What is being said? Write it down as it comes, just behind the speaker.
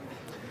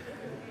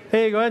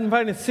Hey, go ahead and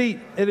find a seat.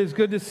 It is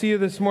good to see you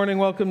this morning.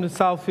 Welcome to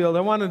Southfield.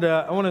 I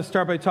want to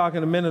start by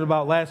talking a minute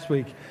about last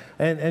week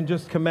and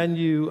just commend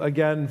you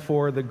again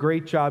for the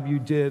great job you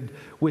did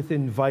with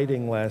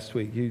inviting last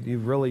week. You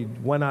really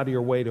went out of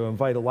your way to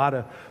invite a lot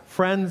of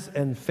friends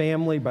and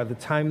family. By the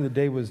time the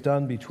day was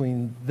done,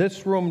 between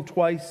this room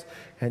twice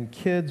and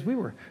kids, we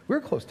were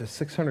close to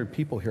 600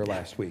 people here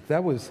last week.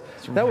 That was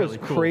really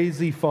cool.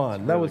 Crazy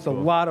fun. That was a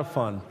lot of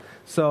fun.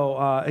 So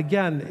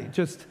again,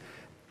 just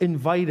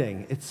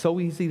inviting, it's so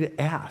easy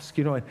to ask,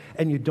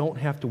 and you don't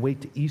have to wait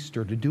to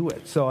Easter to do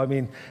it. So, I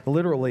mean,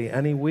 literally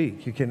any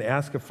week, you can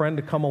ask a friend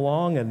to come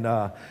along. And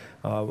I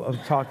was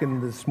talking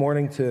this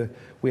morning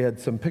we had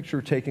some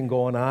picture taking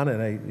going on,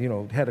 and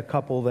I, had a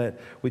couple that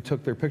we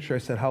took their picture. I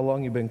said, "How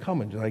long you been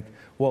coming?" They're like,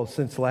 "Well,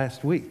 since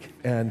last week."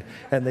 And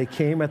they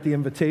came at the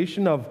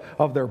invitation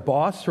of their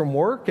boss from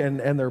work, and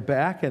they're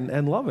back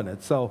and loving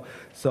it.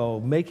 So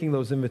making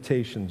those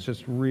invitations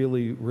just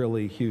really,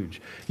 really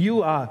huge.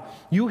 You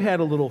had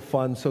a little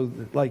fun. So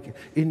like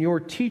in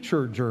your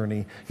teacher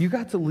journey, you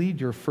got to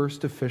lead your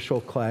first official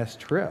class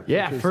trip.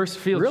 Yeah, first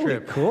field really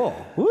trip. Really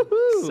cool.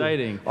 Woohoo!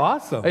 Exciting.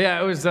 Awesome. Yeah,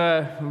 it was.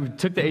 We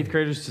took the 8th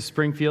graders to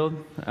Springfield,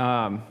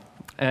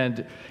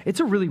 and it's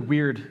a really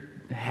weird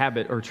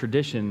habit or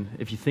tradition,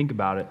 if you think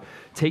about it.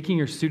 Taking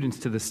your students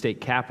to the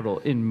state capitol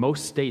in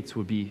most states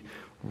would be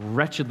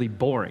wretchedly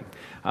boring.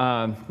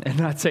 And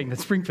not saying that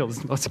Springfield is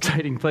the most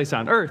exciting place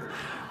on earth,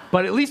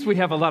 but at least we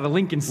have a lot of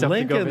Lincoln stuff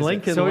to go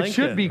visit. So it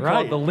should be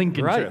called the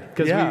Lincoln trip,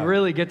 because we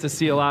really get to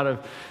see a lot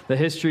of the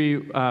history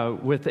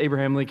with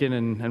Abraham Lincoln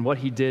and what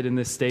he did in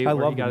this state. I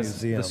where love he got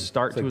the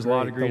start to his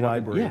law degree. The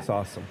library is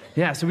awesome.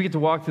 Yeah, so we get to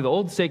walk through the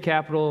old state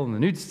capitol and the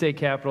new state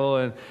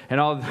capitol and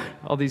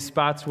all these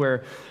spots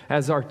where,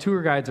 as our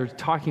tour guides are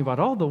talking about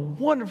all the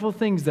wonderful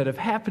things that have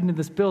happened in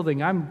this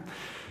building, I'm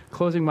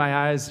closing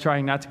my eyes,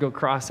 trying not to go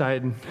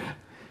cross-eyed and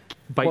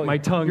bite my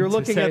tongue. You're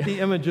looking at the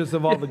images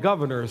of all the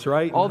governors,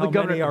 right? All the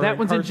governors. That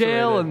one's in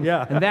jail, and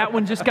that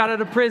one just got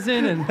out of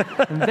prison, and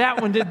that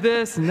one did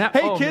this, and that.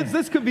 Hey, kids,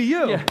 this could be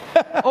you. Yeah.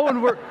 Oh,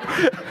 and we're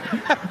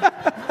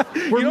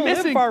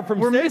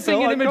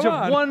missing an image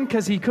of one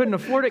because he couldn't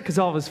afford it because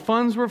all of his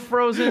funds were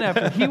frozen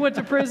after he went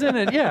to prison,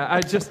 and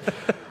Illinois.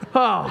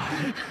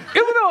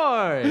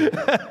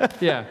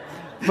 Yeah,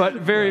 but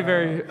very,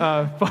 very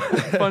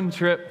fun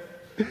trip.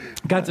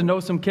 Got to know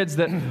some kids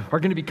that are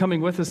going to be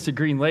coming with us to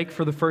Green Lake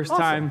for the first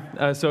time.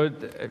 So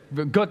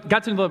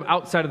got to know them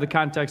outside of the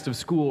context of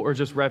school or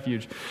just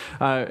refuge.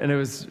 And it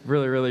was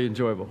really, really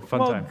enjoyable. Fun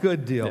time.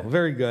 Good deal. Yeah.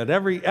 Very good.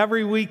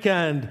 Every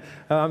weekend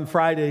on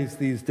Fridays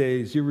these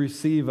days, you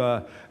receive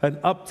an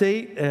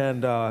update,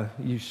 and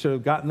you should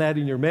have gotten that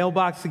in your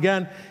mailbox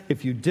again.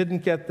 If you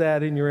didn't get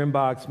that in your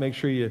inbox, make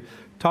sure you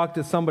talk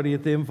to somebody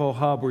at the Info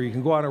Hub, or you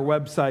can go on our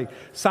website,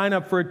 sign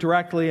up for it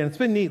directly. And it's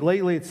been neat.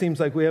 Lately, it seems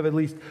like we have at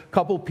least a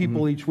couple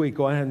people each week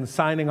go ahead and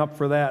signing up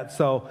for that.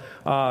 So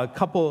a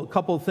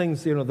couple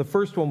things. The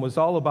first one was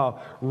all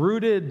about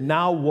Rooted,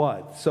 Now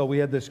What? So we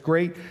had this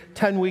great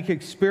 10-week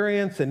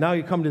experience, and now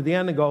you come to the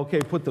end and go, okay,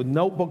 put the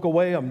notebook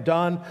away, I'm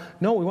done.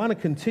 No, we want to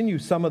continue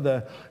some of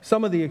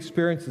the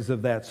experiences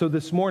of that. So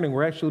this morning,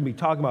 we're actually going to be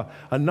talking about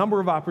a number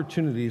of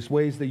opportunities,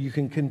 ways that you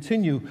can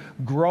continue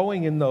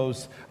growing in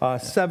those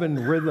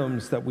 7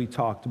 rhythms that we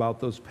talked about,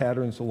 those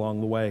patterns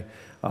along the way.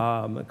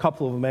 A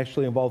couple of them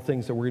actually involve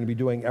things that we're going to be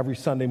doing every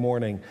Sunday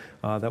morning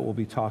that we'll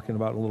be talking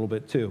about in a little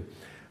bit too.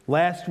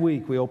 Last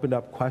week, we opened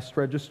up Quest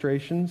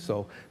registration,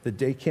 so the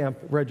day camp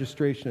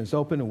registration is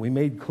open, and we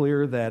made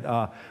clear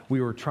that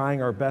we were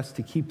trying our best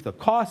to keep the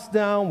costs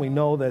down. We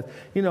know that,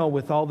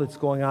 with all that's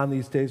going on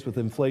these days with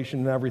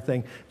inflation and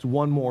everything, it's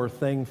one more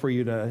thing for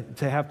you to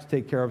have to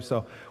take care of.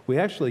 So we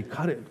actually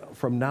cut it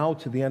from now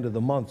to the end of the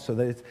month so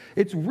that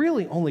it's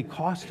really only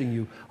costing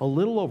you a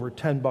little over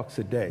 $10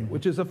 a day,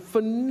 which is a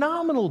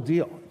phenomenal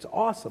deal. It's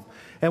awesome.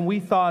 And we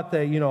thought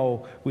that,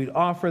 we'd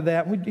offer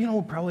that. We'd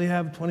probably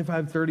have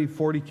 25, 30,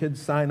 40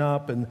 kids sign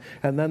up, and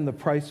then the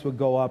price would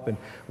go up. And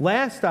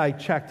last I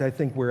checked, I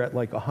think we're at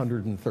like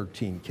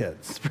 113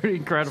 kids. It's pretty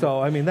incredible.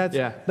 So, I mean, that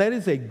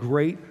is a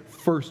great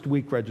first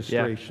week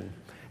registration. Yeah.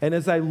 And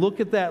as I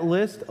look at that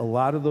list, a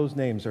lot of those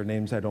names are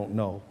names I don't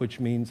know, which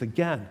means,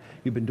 again,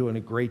 you've been doing a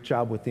great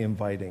job with the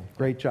inviting.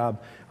 Great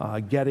job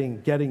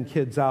getting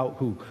kids out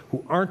who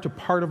aren't a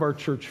part of our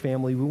church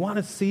family. We want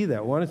to see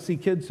that. We want to see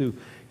kids who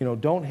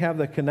don't have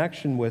the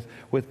connection with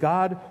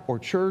God or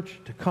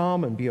church to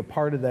come and be a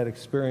part of that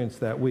experience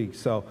that week.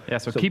 So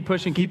keep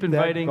pushing, keep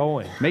inviting.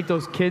 Going. Make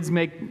those kids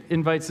make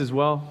invites as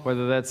well,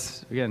 whether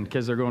that's, again,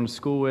 kids they're going to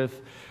school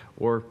with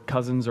or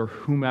cousins or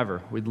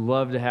whomever. We'd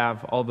love to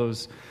have all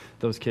those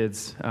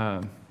kids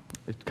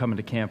coming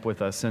to camp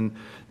with us. And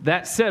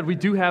that said, we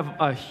do have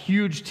a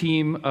huge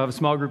team of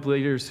small group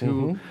leaders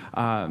who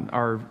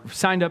are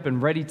signed up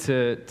and ready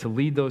to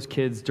lead those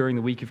kids during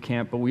the week of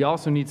camp, but we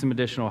also need some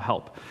additional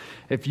help.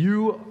 If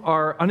you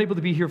are unable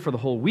to be here for the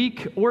whole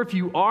week, or if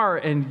you are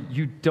and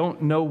you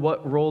don't know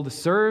what role to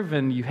serve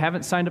and you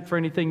haven't signed up for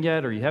anything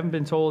yet, or you haven't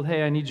been told,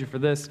 hey, I need you for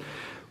this,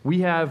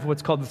 we have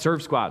what's called the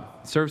Serve Squad.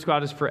 Serve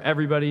Squad is for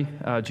everybody,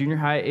 junior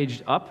high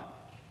aged up.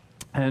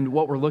 And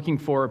what we're looking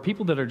for are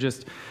people that are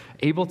just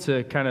able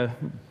to kind of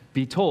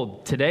be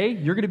told, today,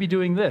 you're going to be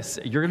doing this.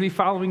 You're going to be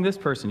following this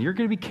person. You're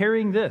going to be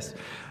carrying this.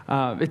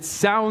 It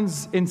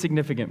sounds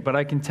insignificant, but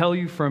I can tell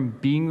you from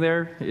being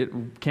there,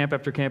 camp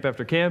after camp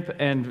after camp,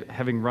 and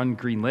having run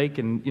Green Lake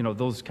and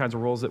those kinds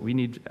of roles that we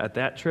need at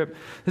that trip,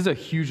 this is a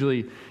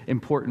hugely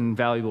important,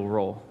 valuable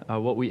role.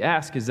 What we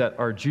ask is that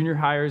our junior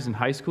hires and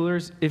high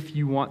schoolers, if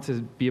you want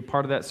to be a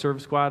part of that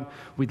service squad,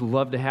 we'd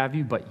love to have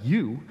you, but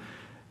you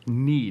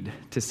need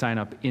to sign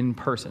up in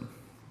person.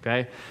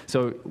 Okay,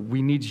 so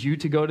we need you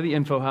to go to the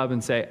Info Hub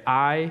and say,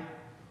 I,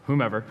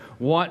 whomever,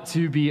 want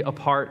to be a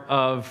part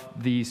of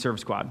the Serve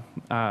Squad.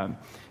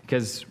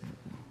 Because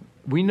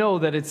we know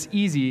that it's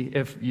easy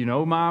if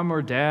mom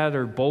or dad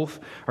or both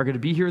are going to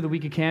be here the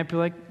week of camp.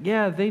 You're like,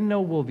 yeah, they know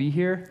we'll be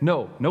here.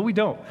 No, we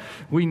don't.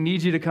 We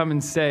need you to come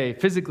and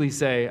physically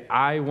say,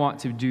 I want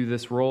to do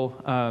this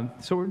role.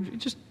 So we're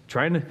just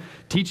trying to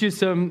teach you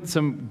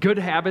some good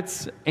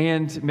habits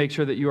and make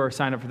sure that you are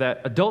signed up for that.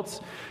 Adults,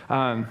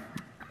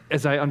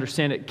 as I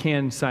understand it,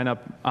 can sign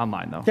up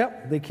online, though.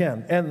 Yep, they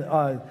can. And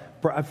I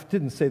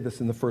didn't say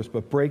this in the first,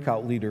 but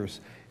breakout leaders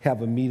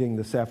have a meeting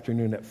this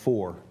afternoon at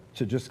 4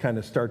 to just kind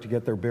of start to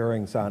get their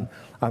bearings on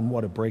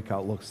what a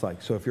breakout looks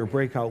like. So if you're a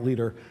breakout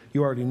leader,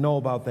 you already know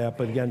about that.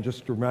 But again,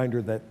 just a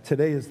reminder that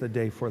today is the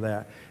day for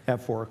that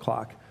at 4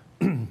 o'clock.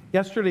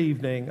 Yesterday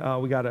evening,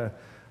 we got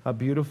a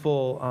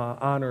beautiful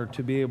honor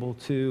to be able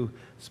to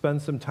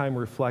spend some time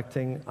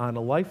reflecting on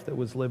a life that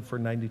was lived for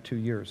 92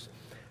 years.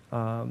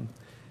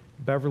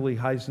 Beverly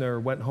Heisner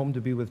went home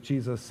to be with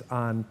Jesus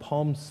on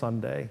Palm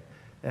Sunday,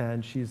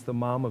 and she's the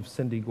mom of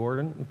Cindy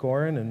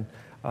Gorin, and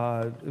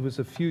it was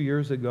a few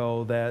years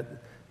ago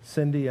that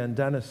Cindy and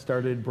Dennis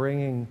started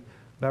bringing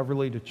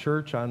Beverly to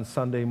church on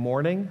Sunday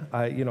morning.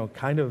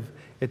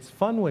 It's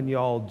fun when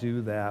y'all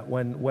do that,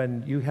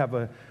 when you have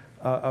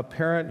a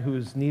parent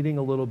who's needing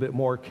a little bit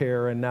more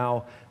care, and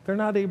now they're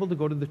not able to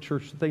go to the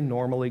church that they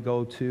normally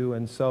go to,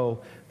 and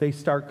so they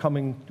start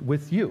coming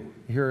with you.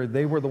 Here,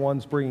 they were the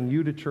ones bringing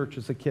you to church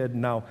as a kid,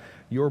 and now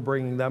you're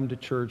bringing them to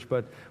church.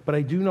 But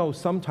I do know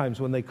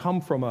sometimes when they come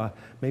from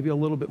maybe a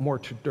little bit more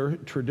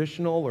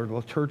traditional or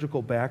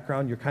liturgical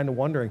background, you're kind of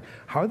wondering,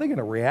 how are they going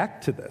to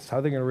react to this? How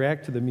are they going to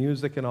react to the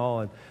music and all?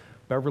 And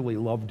Beverly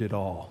loved it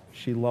all.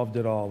 She loved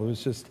it all.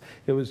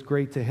 It was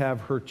great to have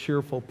her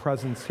cheerful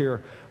presence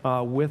here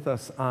with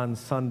us on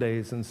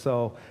Sundays. And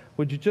so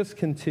would you just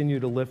continue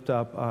to lift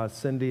up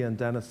Cindy and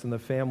Dennis and the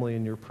family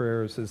in your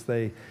prayers as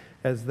they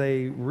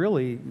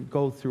really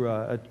go through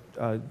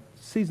a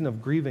season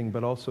of grieving,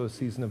 but also a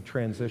season of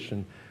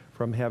transition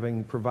from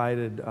having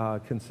provided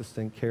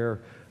consistent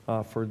care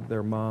for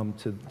their mom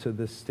to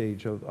this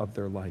stage of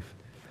their life.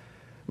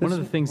 One of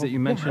the things that you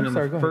mentioned in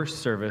the first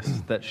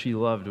service that she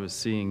loved was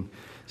seeing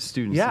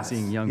students and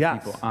seeing young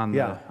people on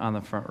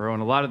the front row.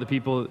 And a lot of the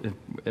people,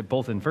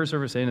 both in first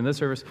service and in this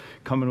service,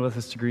 coming with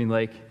us to Green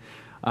Lake.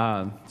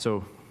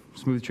 So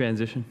smooth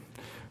transition.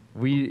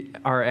 We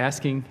are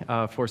asking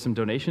for some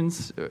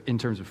donations in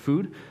terms of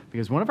food,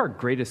 because one of our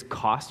greatest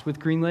costs with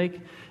Green Lake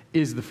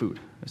is the food.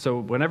 So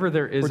whenever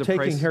there is we're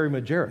taking Harry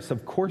Majerus,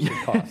 of course it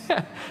costs.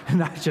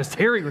 Not just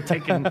Harry, we're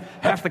taking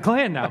half the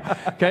clan now,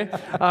 okay?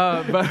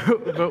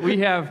 But we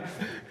have,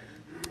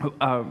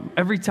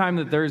 every time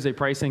that there is a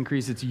price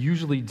increase, it's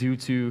usually due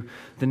to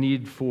the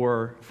need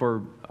for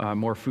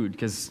more food,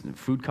 because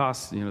food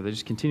costs, they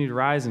just continue to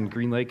rise, and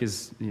Green Lake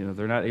is,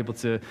 they're not able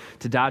to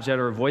dodge that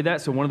or avoid that.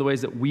 So one of the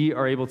ways that we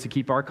are able to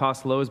keep our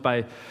costs low is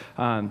by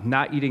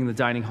not eating in the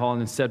dining hall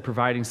and instead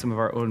providing some of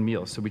our own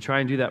meals. So we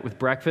try and do that with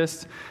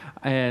breakfast.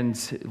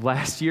 And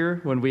last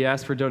year, when we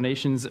asked for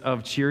donations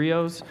of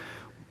Cheerios,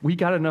 we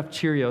got enough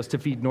Cheerios to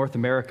feed North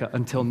America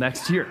until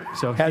next year.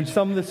 So had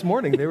some this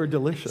morning. They were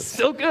delicious.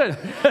 Still good.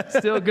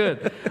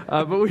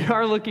 But we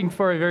are looking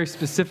for a very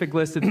specific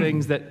list of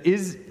things that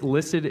is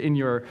listed in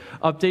your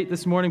update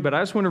this morning. But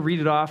I just want to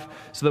read it off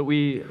so that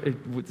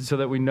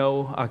we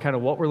know kind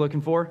of what we're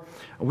looking for.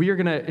 We are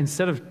going to,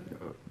 instead of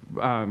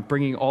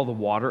bringing all the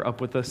water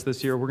up with us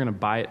this year, we're going to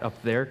buy it up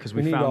there, because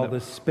we need found all that the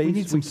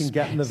space we can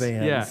get in the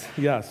vans. Yeah.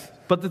 Yes.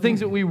 But the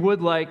things that we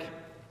would like,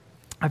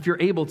 if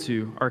you're able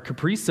to, are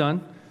Capri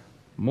Sun,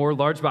 more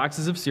large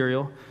boxes of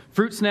cereal,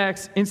 fruit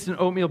snacks, instant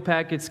oatmeal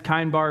packets,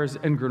 Kind bars,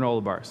 and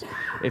granola bars.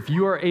 If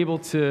you are able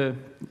to,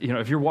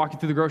 if you're walking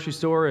through the grocery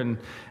store and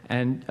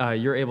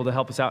you're able to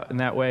help us out in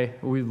that way,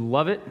 we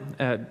love it.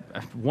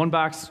 1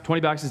 box,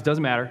 20 boxes,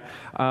 doesn't matter.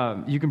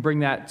 You can bring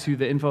that to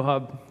the Info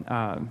Hub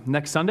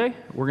next Sunday.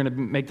 We're going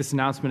to make this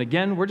announcement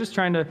again. We're just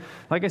trying to,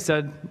 like I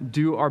said,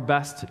 do our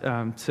best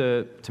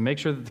to make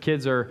sure that the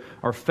kids are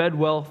fed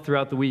well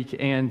throughout the week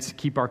and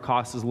keep our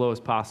costs as low as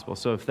possible.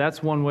 So if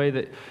that's one way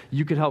that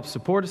you could help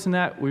support us in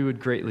that, we would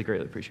greatly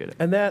appreciate it.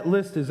 And that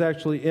list is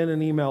actually in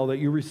an email that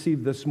you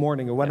received this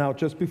morning. It went out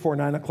just before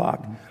 9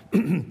 o'clock.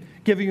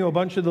 giving you a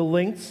bunch of the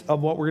links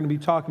of what we're going to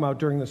be talking about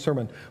during the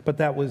sermon. But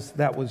that was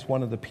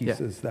one of the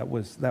pieces that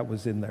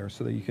was in there,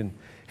 so that you can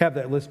have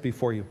that list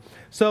before you.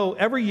 So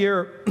every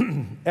year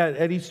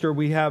at Easter,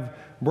 we have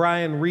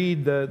Brian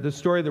read the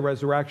story of the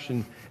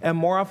resurrection, and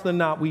more often than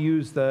not, we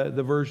use the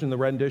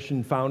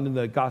rendition found in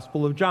the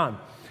Gospel of John.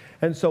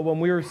 And so when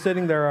we were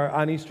sitting there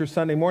on Easter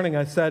Sunday morning,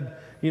 I said,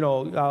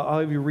 I'll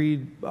have you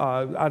read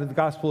out of the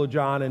Gospel of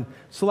John and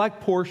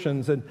select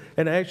portions. And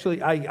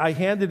actually, I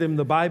handed him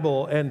the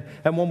Bible, and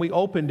when we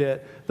opened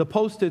it, the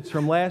Post-its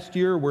from last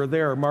year were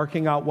there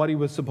marking out what he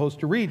was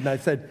supposed to read. And I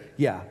said,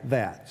 yeah,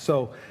 that.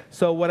 So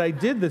what I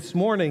did this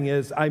morning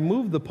is I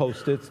moved the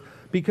Post-its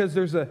because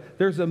there's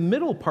a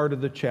middle part of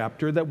the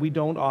chapter that we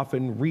don't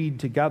often read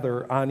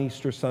together on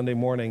Easter Sunday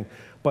morning,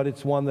 but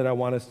it's one that I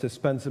want us to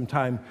spend some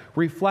time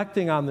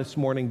reflecting on this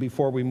morning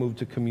before we move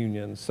to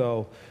communion.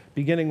 So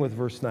beginning with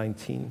verse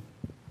 19.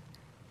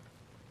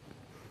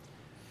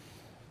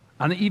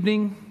 On the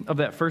evening of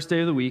that first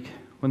day of the week,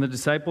 when the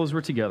disciples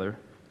were together,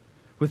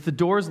 with the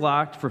doors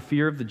locked for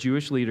fear of the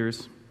Jewish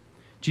leaders,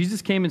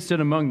 Jesus came and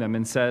stood among them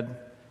and said,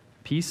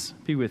 "Peace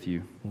be with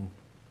you."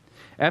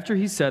 After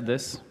he said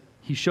this,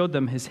 he showed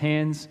them his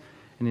hands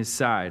and his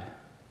side.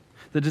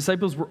 The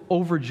disciples were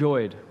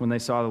overjoyed when they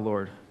saw the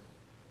Lord.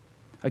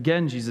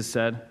 Again, Jesus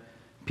said,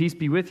 "Peace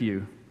be with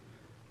you.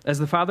 As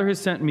the Father has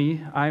sent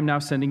me, I am now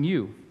sending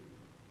you."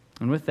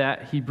 And with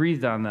that, he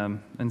breathed on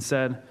them and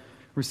said,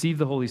 "Receive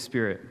the Holy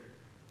Spirit.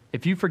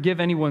 If you forgive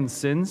anyone's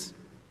sins,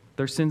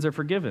 their sins are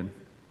forgiven.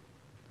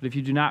 But if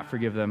you do not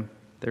forgive them,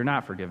 they're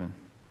not forgiven."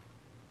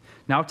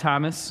 Now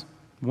Thomas,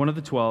 one of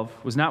the 12,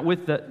 was not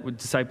with the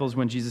disciples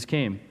when Jesus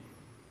came.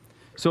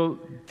 So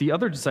the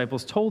other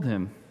disciples told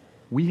him,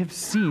 "We have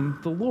seen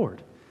the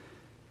Lord."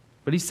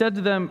 But he said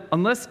to them,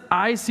 "Unless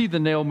I see the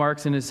nail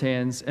marks in his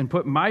hands and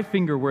put my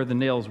finger where the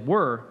nails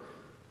were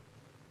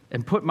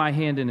and put my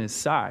hand in his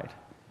side,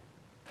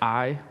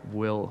 I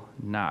will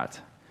not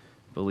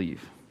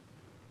believe."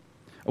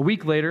 A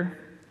week later,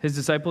 his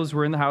disciples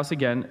were in the house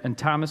again, and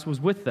Thomas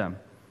was with them.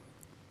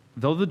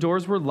 Though the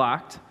doors were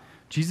locked,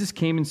 Jesus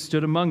came and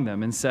stood among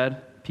them and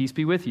said, "Peace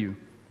be with you."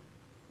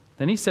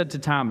 Then he said to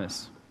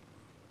Thomas,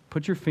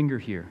 "Put your finger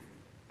here.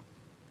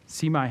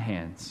 See my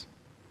hands.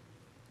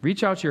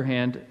 Reach out your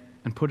hand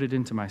and put it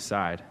into my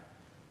side.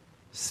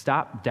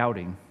 Stop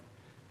doubting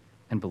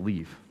and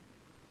believe."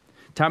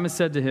 Thomas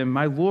said to him,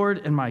 "My Lord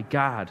and my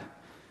God."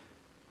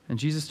 And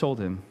Jesus told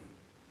him,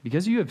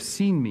 "Because you have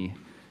seen me,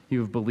 you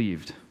have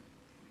believed.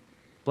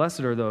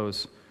 Blessed are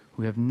those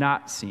who have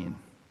not seen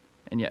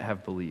and yet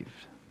have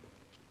believed."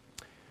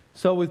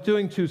 So with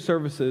doing two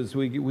services,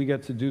 we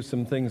get to do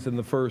some things in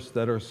the first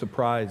that are a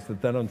surprise,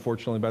 that then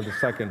unfortunately by the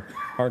second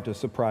aren't a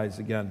surprise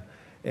again.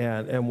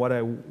 And what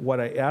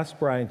I asked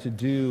Brian to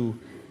do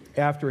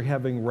after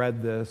having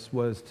read this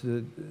was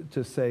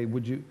to say,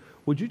 would you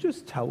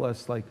just tell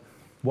us, like,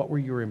 what were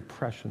your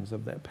impressions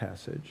of that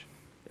passage?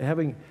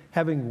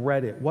 Having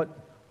read it,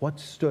 what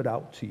stood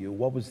out to you?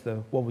 What was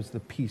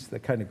the piece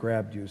that kind of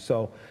grabbed you?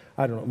 So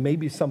I don't know,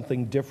 maybe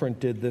something different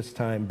did this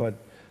time, but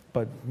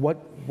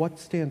what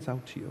stands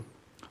out to you?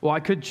 Well, I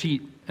could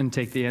cheat and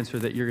take the answer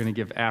that you're going to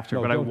give after,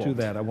 No, but I don't won't. do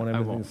that. I want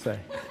everything to say.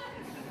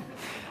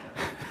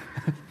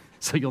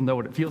 So you'll know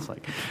what it feels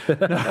like.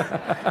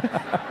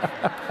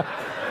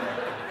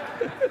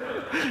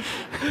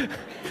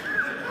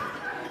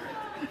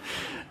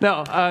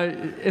 No,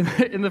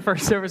 in the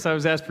first service, I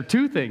was asked for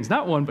two things,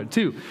 not one, but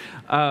two.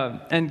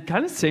 And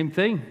kind of the same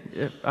thing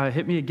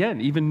hit me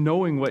again, even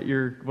knowing what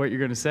you're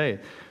going to say.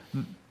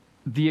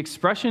 The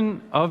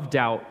expression of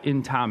doubt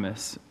in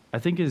Thomas, I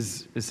think,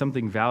 is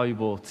something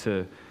valuable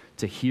to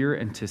hear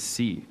and to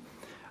see.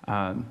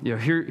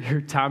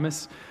 Here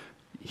Thomas,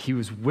 he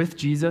was with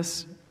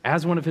Jesus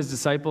as one of his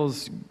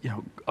disciples,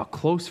 a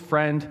close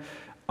friend,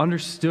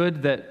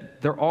 understood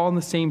that they're all on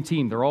the same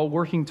team. They're all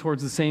working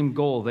towards the same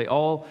goal. They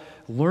all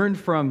learned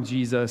from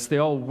Jesus. They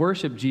all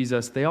worship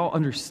Jesus. They all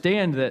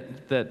understand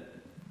that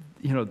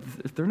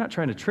they're not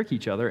trying to trick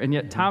each other. And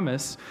yet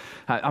Thomas,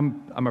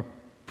 I'm a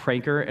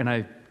pranker and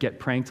I get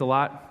pranked a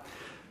lot.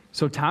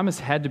 So Thomas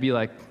had to be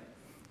like,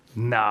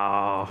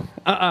 "No,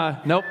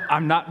 nope,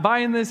 I'm not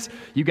buying this.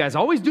 You guys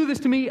always do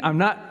this to me. I'm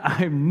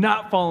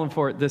not falling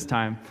for it this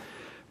time."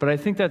 But I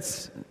think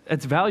that's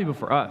valuable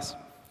for us,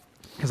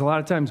 because a lot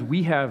of times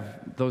we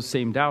have those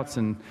same doubts.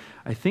 And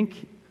I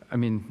think,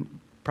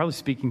 probably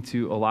speaking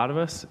to a lot of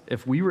us,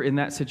 if we were in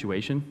that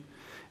situation,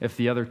 if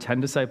the other 10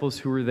 disciples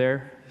who were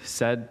there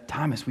said,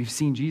 "Thomas, we've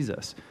seen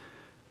Jesus,"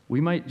 we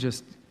might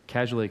just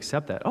casually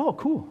accept that. "Oh,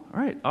 cool. All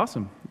right,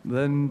 awesome.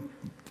 Then,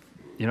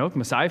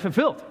 Messiah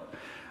fulfilled."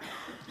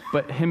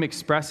 But him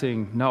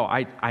expressing, "No,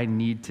 I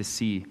need to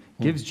see,"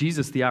 gives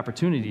Jesus the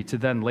opportunity to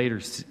then later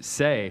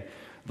say,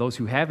 "Those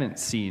who haven't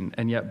seen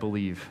and yet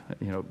believe,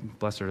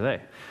 blessed are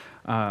they."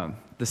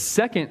 The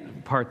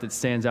second part that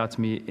stands out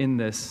to me in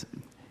this,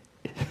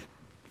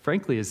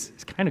 frankly, is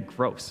kind of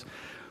gross.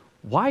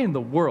 Why in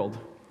the world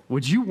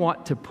would you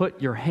want to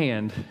put your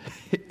hand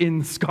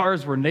in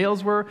scars where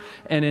nails were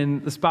and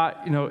in the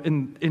spot,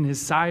 in his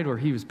side where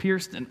he was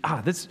pierced? And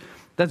that's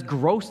that's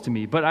gross to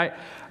me. But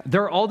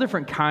there are all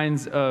different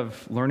kinds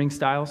of learning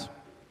styles.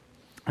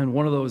 And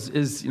one of those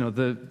is,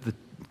 the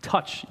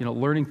touch,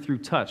 learning through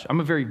touch. I'm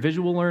a very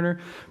visual learner,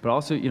 but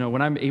also,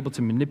 when I'm able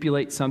to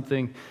manipulate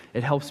something,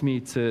 it helps me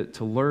to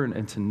learn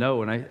and to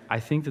know. And I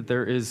think that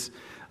there is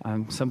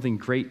something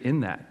great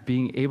in that,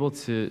 being able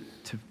to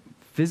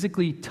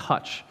physically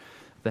touch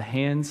the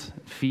hands,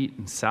 feet,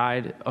 and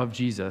side of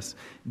Jesus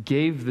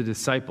gave the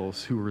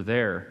disciples who were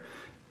there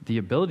the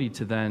ability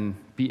to then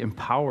be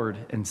empowered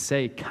and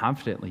say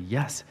confidently,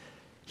 yes,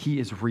 he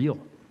is real.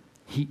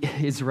 He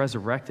is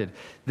resurrected.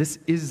 This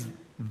is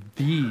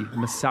the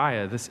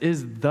Messiah. This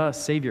is the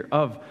Savior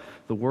of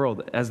the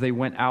world, as they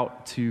went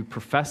out to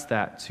profess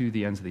that to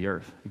the ends of the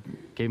earth.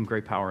 It gave them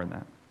great power in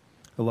that.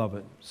 I love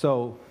it.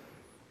 So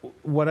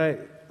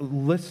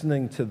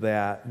listening to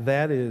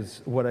that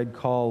is what I'd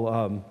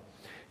call,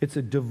 it's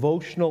a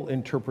devotional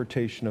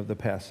interpretation of the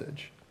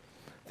passage.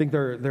 I think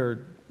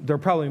there are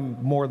probably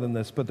more than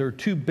this, but there are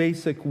two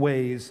basic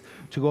ways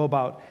to go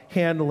about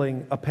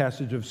handling a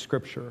passage of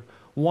Scripture.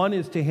 One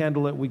is to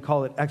handle it, we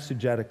call it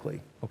exegetically,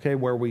 okay,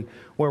 where we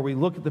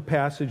look at the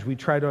passage, we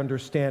try to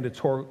understand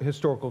its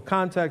historical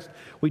context,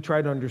 we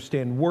try to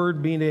understand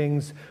word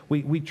meanings,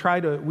 we try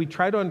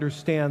to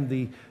understand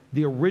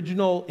the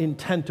original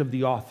intent of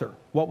the author.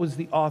 What was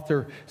the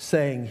author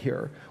saying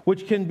here?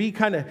 Which can be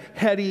kind of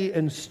heady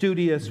and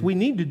studious. We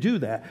need to do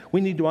that.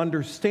 We need to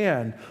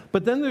understand.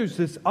 But then there's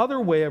this other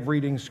way of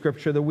reading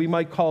Scripture that we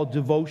might call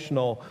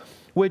devotional,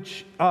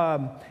 which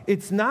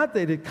it's not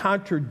that it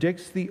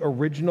contradicts the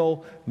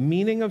original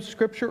meaning of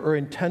Scripture or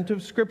intent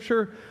of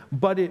Scripture,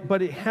 but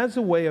it has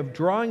a way of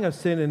drawing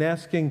us in and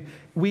asking,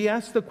 we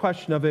ask the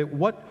question of it,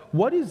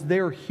 what is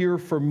there here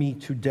for me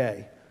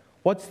today?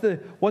 What's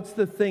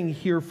the thing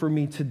here for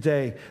me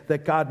today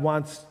that God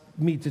wants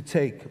me to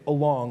take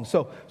along?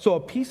 So a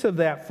piece of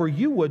that for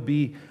you would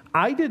be,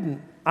 I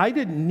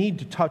didn't need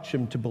to touch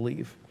him to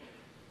believe.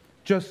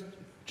 Just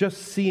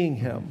seeing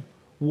him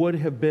would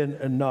have been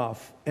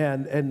enough,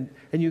 and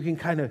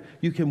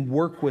you can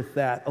work with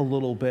that a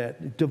little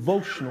bit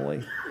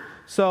devotionally.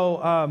 So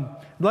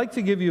I'd like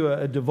to give you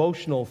a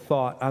devotional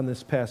thought on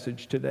this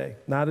passage today,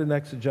 not an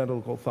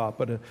exegetical thought,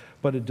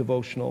 but a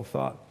devotional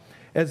thought.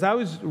 As I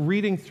was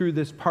reading through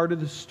this part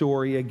of the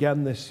story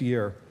again this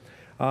year,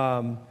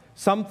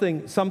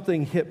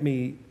 something hit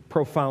me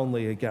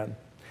profoundly again,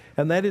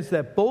 and that is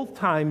that both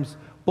times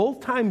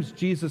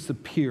Jesus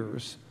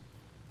appears,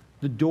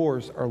 the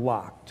doors are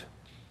locked.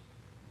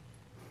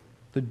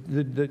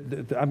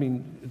 I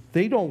mean,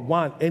 they don't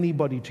want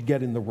anybody to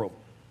get in the room.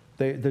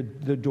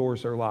 The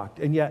doors are locked,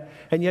 and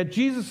yet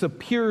Jesus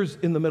appears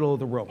in the middle of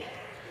the room.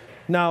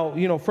 Now,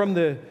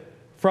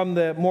 from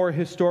the more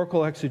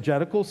historical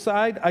exegetical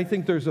side, I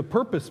think there's a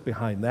purpose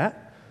behind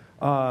that.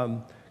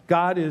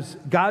 God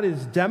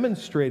is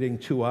demonstrating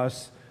to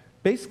us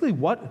basically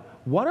what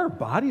our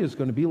body is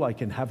going to be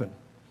like in heaven.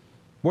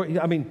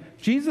 I mean,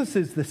 Jesus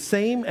is the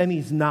same and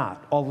he's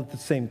not all at the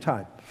same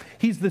time.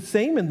 He's the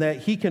same in that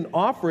he can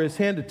offer his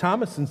hand to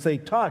Thomas and say,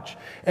 touch,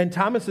 and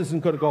Thomas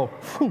isn't going to go,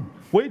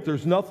 wait,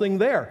 there's nothing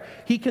there.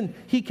 He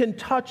can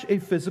touch a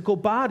physical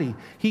body.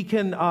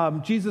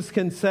 Jesus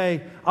can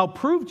say, I'll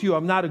prove to you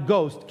I'm not a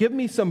ghost. Give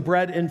me some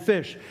bread and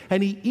fish.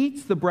 And he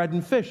eats the bread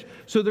and fish.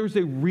 So there's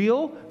a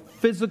real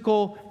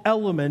physical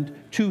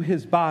element to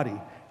his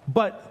body.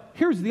 But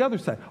here's the other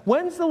side.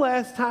 When's the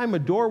last time a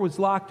door was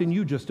locked and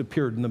you just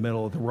appeared in the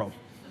middle of the room?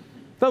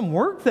 Doesn't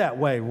work that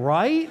way,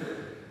 right?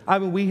 I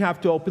mean, we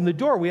have to open the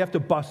door. We have to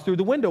bust through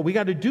the window. We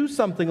got to do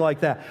something like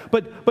that.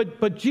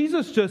 But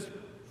Jesus just,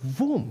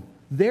 boom,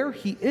 there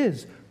he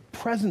is,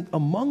 present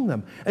among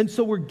them. And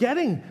so we're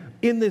getting,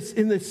 in this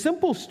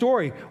simple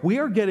story, we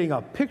are getting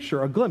a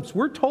picture, a glimpse.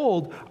 We're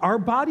told our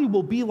body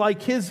will be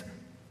like his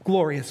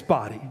glorious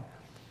body.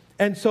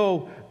 And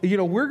so,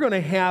 we're going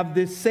to have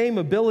this same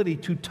ability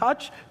to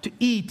touch, to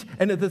eat,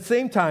 and at the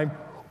same time,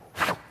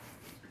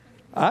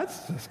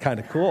 that's kind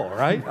of cool,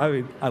 right? I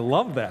mean, I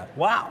love that.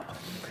 Wow.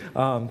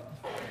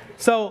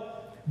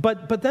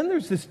 But then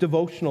there's this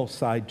devotional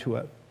side to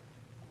it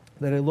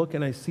that I look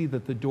and I see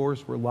that the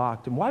doors were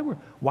locked. And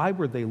why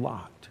were they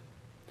locked?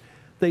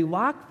 They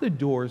locked the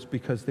doors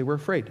because they were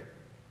afraid.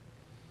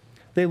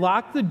 They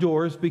locked the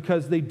doors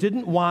because they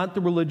didn't want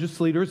the religious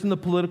leaders and the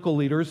political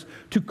leaders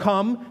to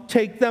come,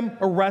 take them,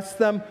 arrest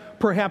them,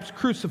 perhaps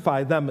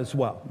crucify them as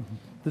well.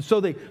 So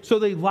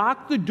they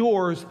locked the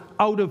doors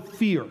out of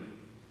fear.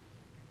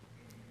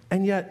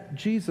 And yet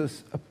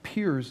Jesus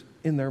appears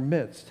in their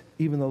midst,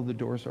 even though the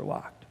doors are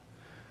locked.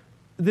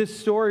 This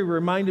story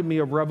reminded me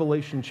of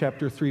Revelation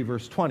chapter 3,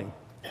 verse 20.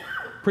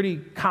 Pretty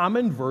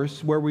common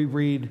verse where we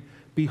read,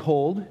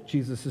 behold,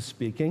 Jesus is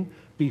speaking,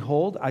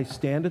 behold, I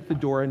stand at the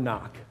door and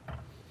knock.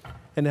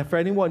 And if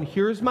anyone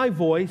hears my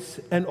voice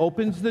and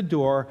opens the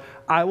door,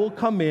 I will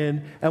come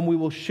in and we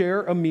will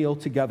share a meal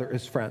together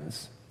as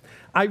friends.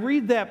 I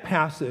read that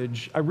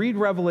passage, I read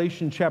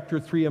Revelation chapter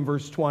 3 and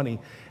verse 20,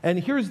 and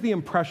here's the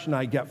impression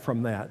I get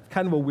from that.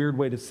 Kind of a weird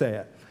way to say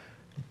it.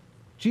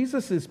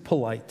 Jesus is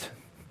polite.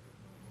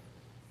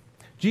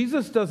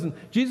 Jesus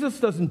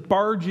doesn't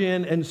barge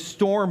in and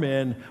storm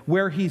in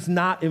where he's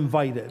not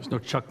invited. There's no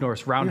Chuck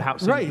Norris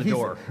roundhouse Right. the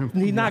door.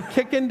 He's not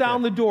kicking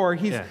down the door.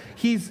 Yeah.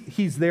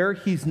 He's there.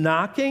 He's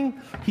knocking.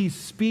 He's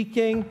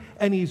speaking,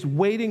 and he's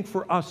waiting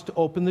for us to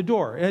open the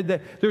door. And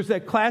there's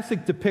that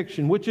classic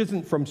depiction, which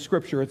isn't from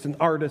Scripture. It's an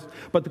artist,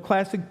 but the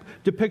classic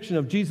depiction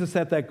of Jesus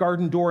at that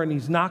garden door, and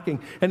he's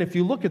knocking. And if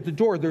you look at the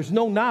door, there's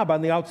no knob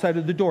on the outside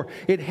of the door.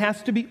 It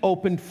has to be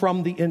opened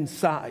from the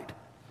inside.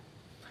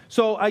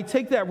 So I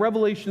take that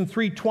Revelation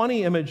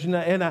 3:20 image,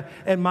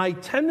 and my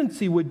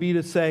tendency would be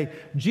to say,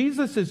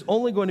 Jesus is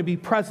only going to be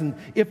present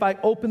if I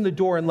open the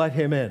door and let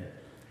him in.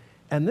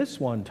 And this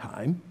one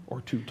time,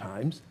 or two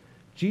times,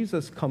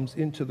 Jesus comes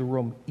into the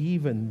room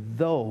even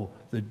though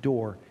the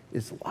door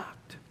is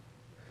locked.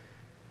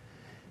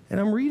 And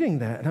I'm reading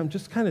that, and I'm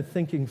just kind of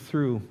thinking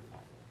through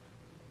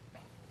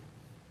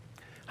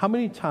how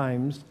many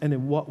times and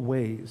in what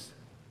ways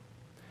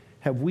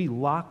have we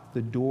locked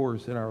the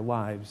doors in our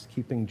lives,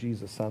 keeping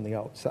Jesus on the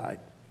outside?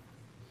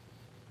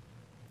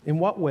 In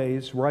what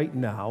ways right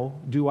now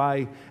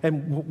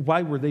and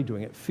why were they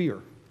doing it? Fear.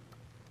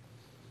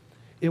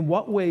 In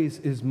what ways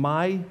is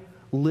my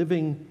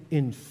living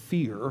in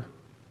fear,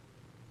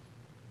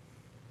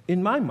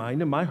 in my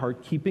mind, in my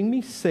heart, keeping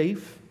me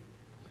safe,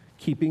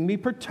 keeping me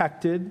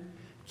protected,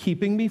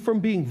 keeping me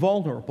from being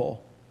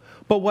vulnerable?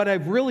 But what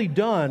I've really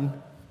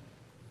done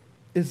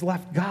is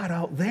left God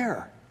out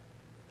there.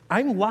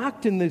 I'm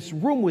locked in this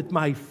room with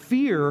my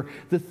fear.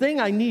 The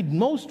thing I need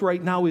most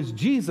right now is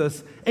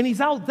Jesus, and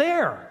he's out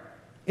there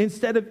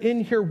instead of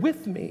in here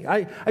with me.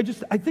 I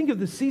think of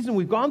the season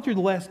we've gone through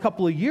the last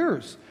couple of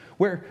years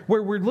where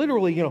we're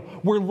literally,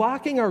 we're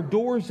locking our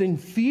doors in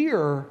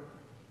fear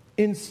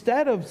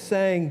instead of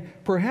saying,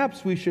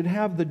 perhaps we should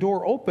have the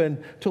door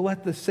open to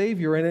let the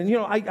Savior in. And,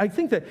 I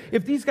think that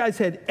if these guys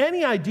had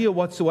any idea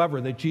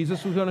whatsoever that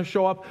Jesus was going to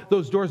show up,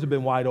 those doors have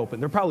been wide open.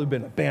 There'd probably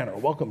been a banner,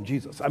 "Welcome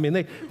Jesus." I mean,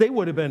 they'd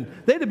have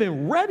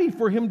been ready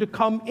for him to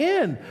come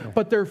in,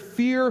 but their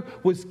fear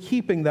was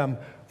keeping them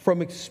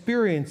from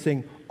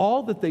experiencing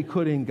all that they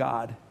could in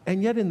God.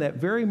 And yet in that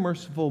very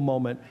merciful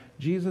moment,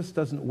 Jesus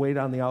doesn't wait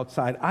on the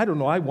outside. I don't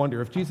know, I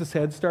wonder if Jesus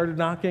had started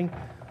knocking,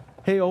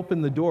 "Hey,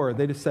 open the door,"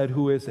 they'd have said,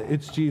 "Who is it?"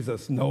 "It's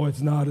Jesus." "No,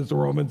 it's not. It's a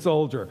Roman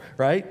soldier,"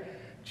 right?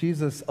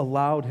 Jesus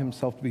allowed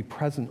himself to be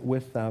present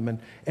with them.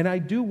 And I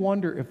do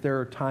wonder if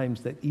there are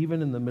times that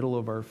even in the middle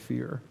of our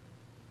fear,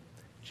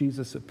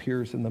 Jesus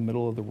appears in the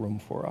middle of the room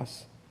for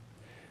us,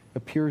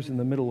 appears in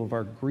the middle of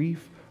our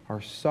grief,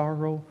 our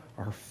sorrow,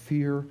 our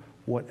fear,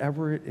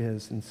 whatever it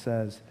is, and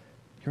says,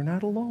 "You're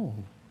not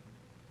alone.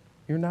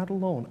 You're not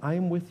alone. I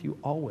am with you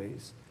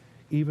always,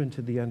 even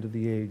to the end of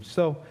the age."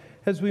 So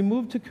as we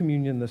move to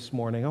communion this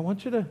morning, I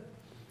want you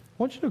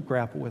to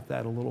grapple with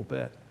that a little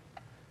bit.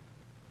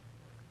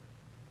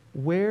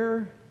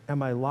 Where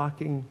am I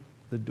locking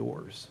the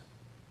doors?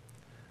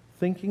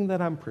 Thinking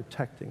that I'm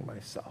protecting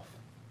myself.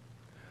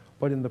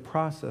 But in the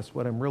process,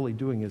 what I'm really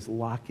doing is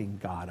locking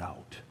God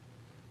out.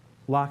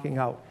 Locking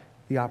out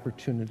the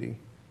opportunity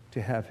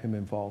to have him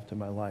involved in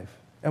my life.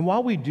 And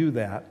while we do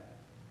that,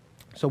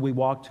 so we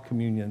walk to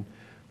communion,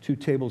 2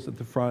 tables at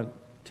the front,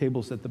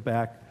 tables at the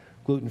back,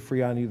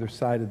 gluten-free on either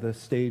side of the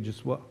stage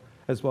as well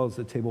as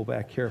the table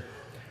back here.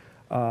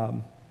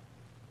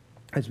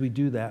 As we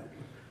do that,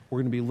 we're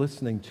going to be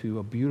listening to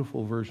a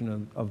beautiful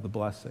version of the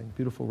blessing,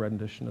 beautiful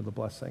rendition of the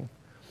blessing.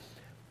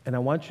 And I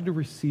want you to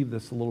receive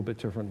this a little bit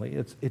differently.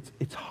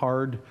 It's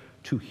hard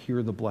to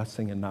hear the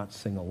blessing and not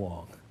sing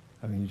along.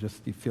 I mean,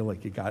 you feel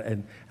like you got it.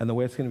 And the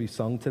way it's going to be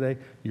sung today,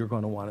 you're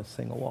going to want to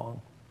sing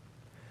along.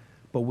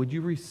 But would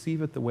you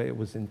receive it the way it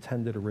was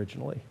intended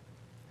originally?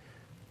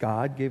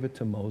 God gave it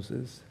to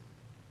Moses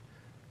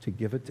to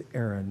give it to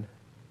Aaron,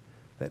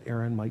 that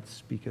Aaron might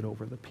speak it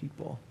over the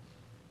people.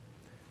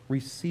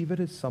 Receive it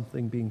as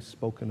something being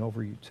spoken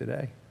over you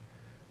today.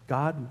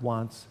 God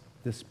wants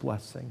this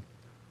blessing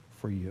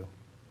for you.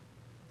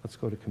 Let's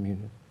go to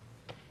communion.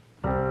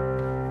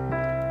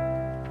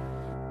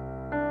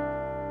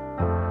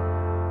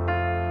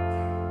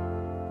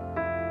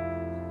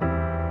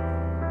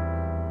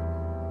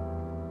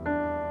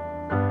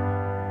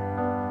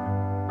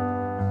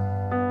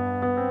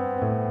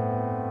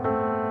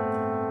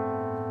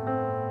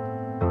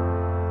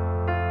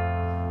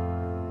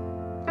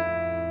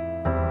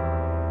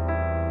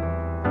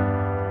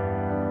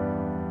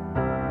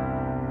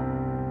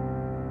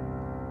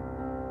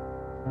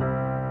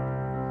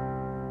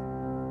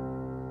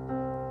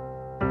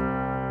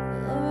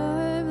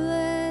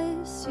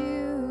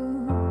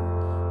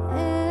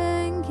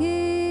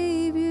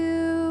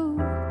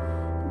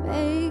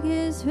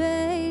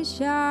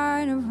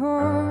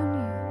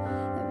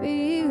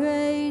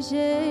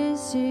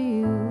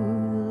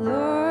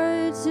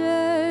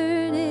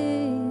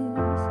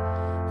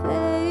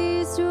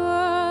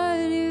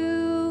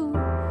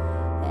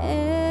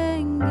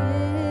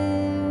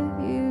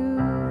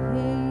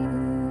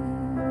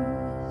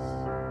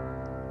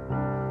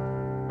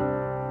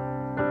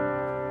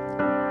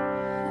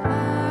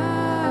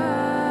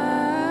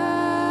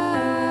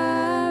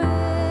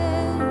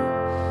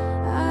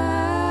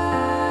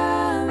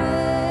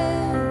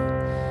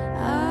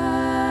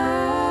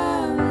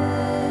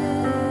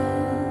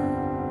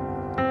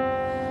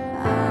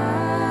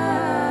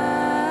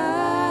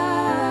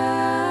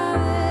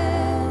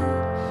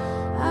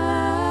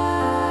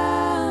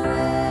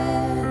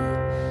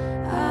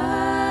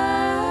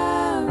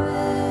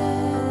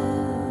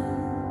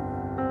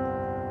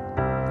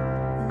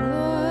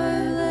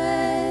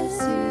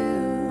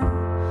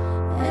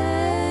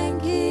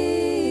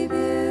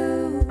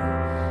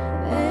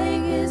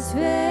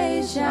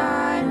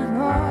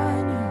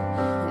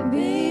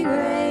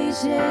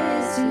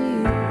 ashes to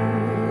you,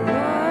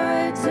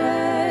 Lord,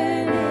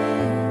 turn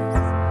its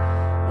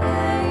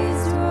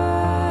face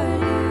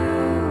toward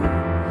you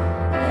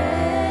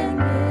and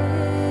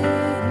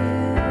give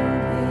you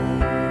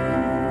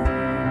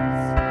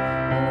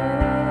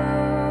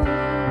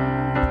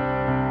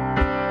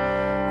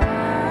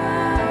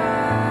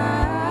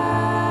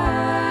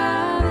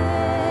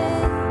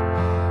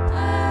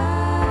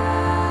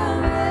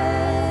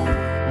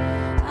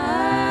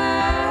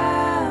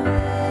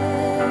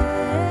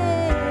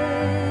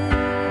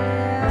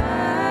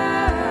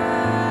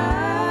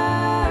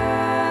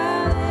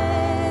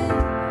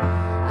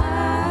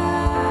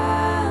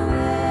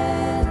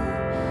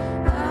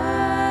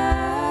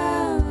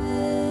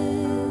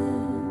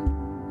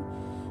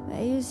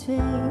May His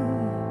favor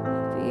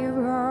be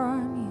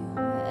upon you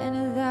and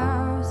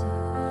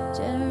 1,000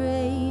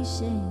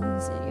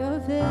 generations in your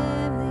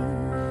family,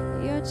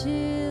 your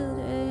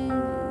children,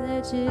 and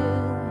their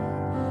children,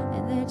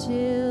 and their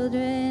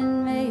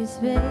children. May His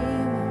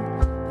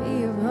favor be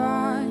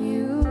upon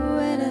you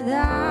and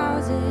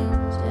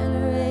 1,000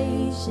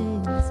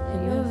 generations in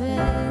your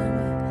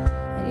family,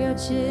 and your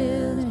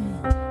children,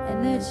 and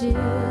their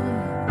children,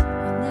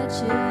 and their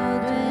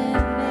children.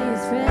 May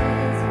His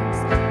presence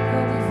go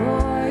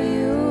before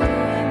you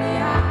and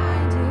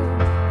behind you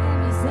and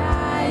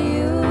beside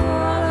you,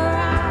 all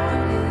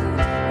around you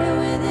and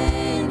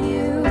within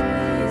you. He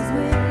is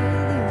with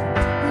you.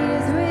 He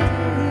is with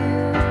you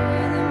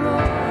in the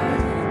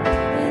morning,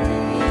 in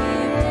the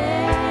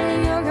evening, in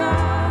your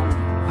coming,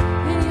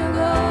 in your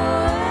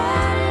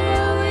going, in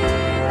your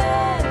weeping,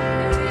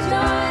 in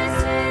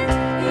rejoicing.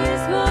 He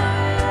is for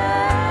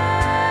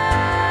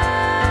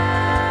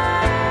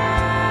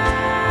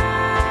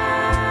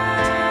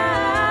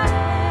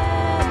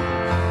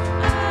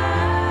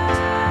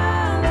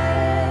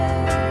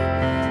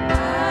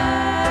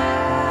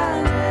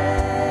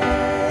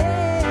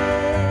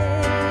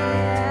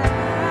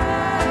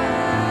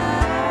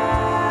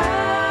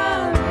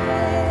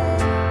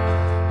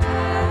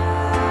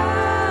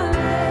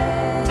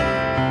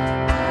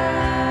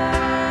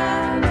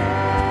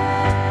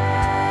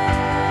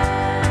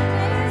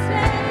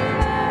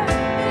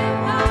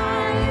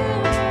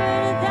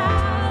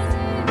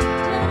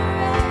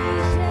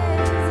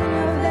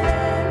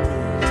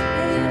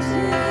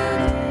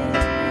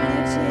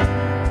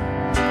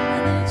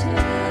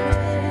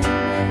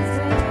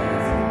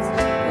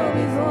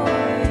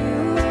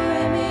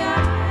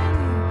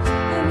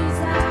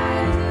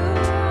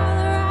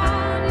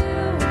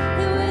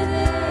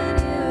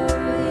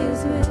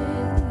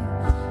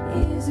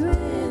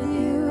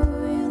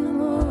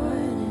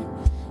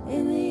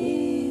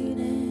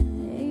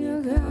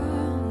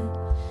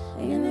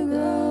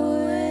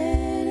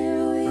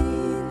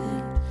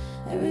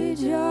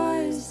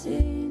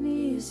rejoicing.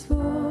 He is for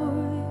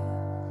you.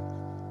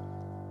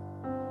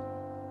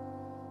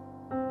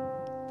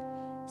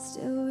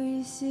 Still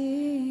we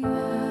sing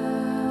Amen,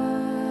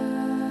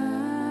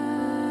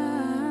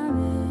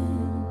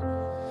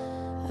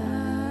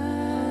 Amen,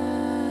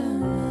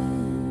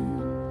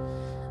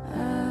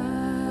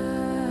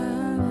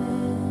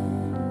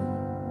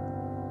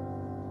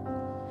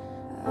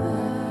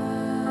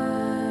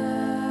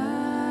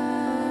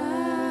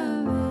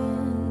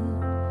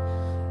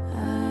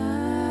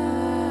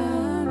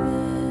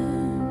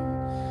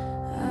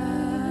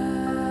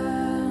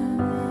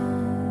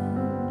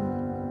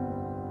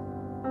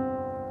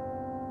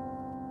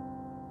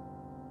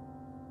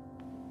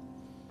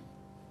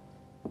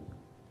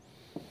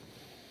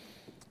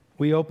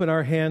 We open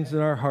our hands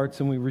and our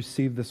hearts and we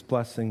receive this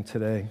blessing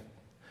today.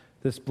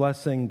 This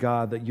blessing,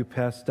 God, that you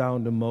passed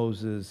down to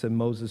Moses, and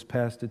Moses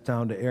passed it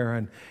down to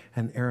Aaron,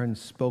 and Aaron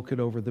spoke it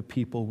over the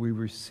people. We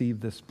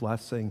receive this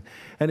blessing.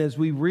 And as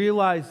we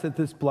realize that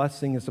this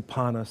blessing is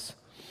upon us,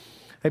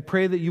 I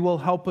pray that you will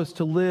help us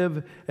to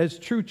live as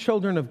true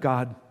children of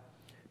God,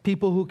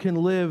 people who can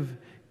live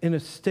in a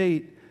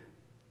state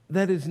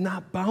that is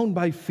not bound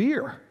by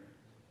fear,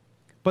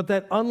 but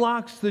that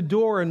unlocks the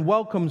door and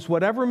welcomes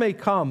whatever may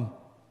come,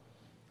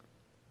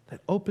 that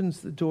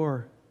opens the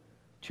door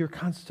to your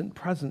constant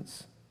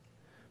presence.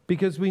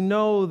 Because we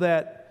know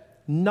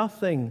that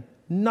nothing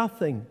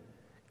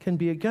can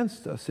be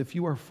against us if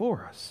you are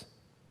for us.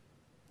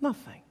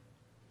 Nothing.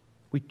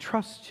 We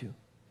trust you.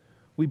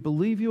 We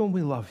believe you and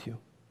we love you.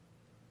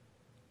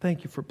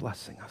 Thank you for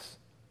blessing us.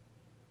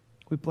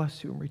 We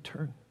bless you in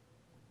return.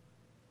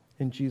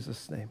 In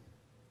Jesus' name,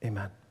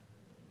 amen.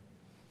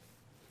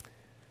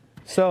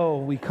 So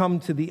we come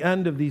to the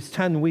end of these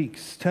 10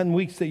 weeks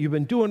that you've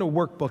been doing a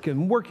workbook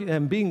and working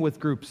and being with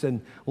groups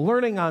and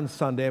learning on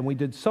Sunday. And we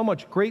did so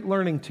much great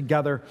learning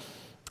together.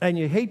 And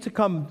you hate to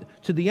come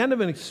to the end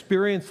of an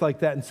experience like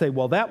that and say,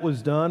 well, that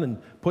was done,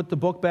 and put the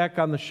book back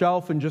on the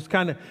shelf and just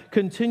kind of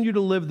continue to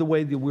live the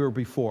way that we were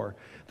before.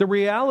 The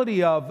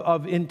reality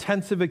of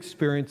intensive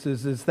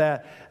experiences is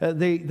that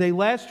they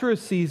last for a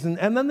season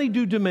and then they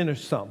do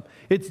diminish some.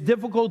 It's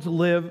difficult to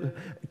live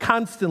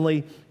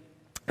constantly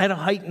at a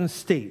heightened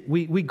state.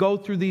 We go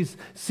through these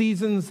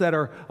seasons that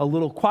are a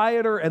little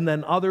quieter and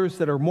then others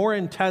that are more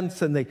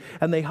intense, and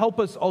they help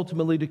us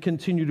ultimately to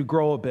continue to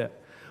grow a bit.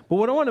 But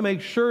what I want to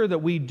make sure that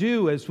we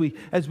do as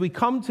we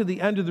come to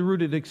the end of the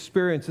Rooted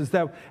experience is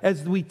that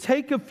as we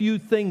take a few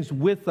things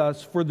with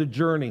us for the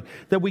journey,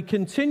 that we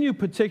continue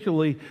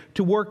particularly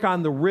to work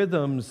on the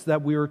rhythms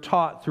that we are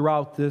taught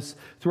throughout this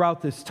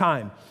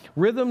time.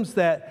 Rhythms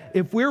that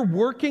if we're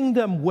working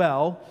them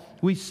well,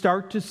 we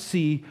start to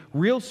see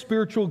real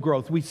spiritual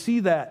growth. We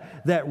see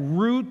that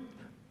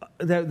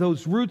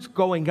those roots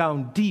going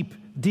down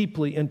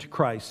deeply into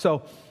Christ.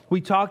 So we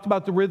talked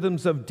about the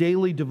rhythms of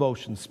daily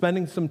devotion,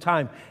 spending some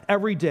time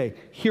every day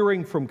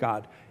hearing from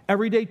God,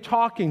 every day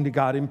talking to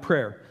God in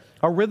prayer.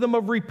 A rhythm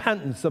of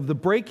repentance, of the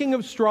breaking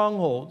of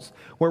strongholds,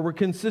 where we're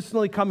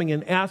consistently coming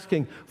and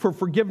asking for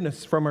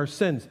forgiveness from our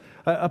sins.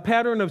 A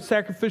pattern of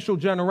sacrificial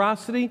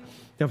generosity,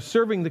 of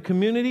serving the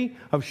community,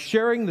 of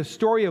sharing the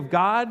story of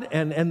God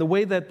and the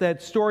way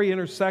that story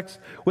intersects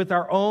with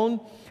our own.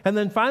 And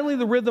then finally,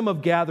 the rhythm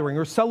of gathering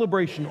or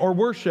celebration or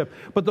worship,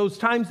 but those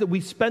times that we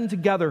spend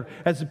together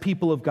as a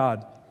people of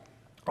God.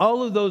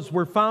 All of those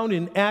were found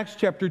in Acts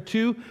chapter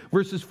 2,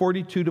 verses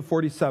 42 to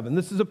 47.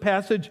 This is a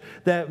passage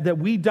that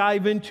we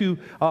dive into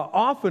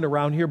often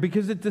around here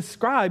because it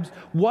describes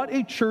what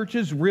a church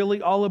is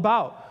really all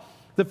about.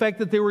 The fact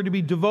that they were to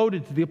be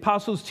devoted to the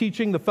apostles'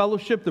 teaching, the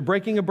fellowship, the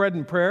breaking of bread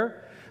and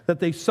prayer, that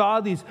they saw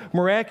these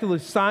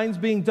miraculous signs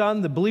being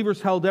done, the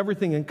believers held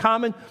everything in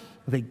common.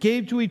 They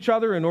gave to each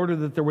other in order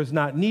that there was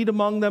not need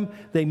among them.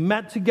 They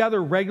met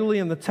together regularly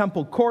in the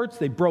temple courts.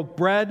 They broke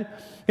bread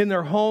in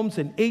their homes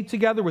and ate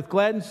together with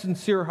glad and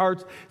sincere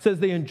hearts. It says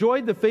they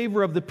enjoyed the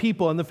favor of the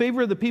people. And the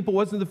favor of the people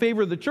wasn't the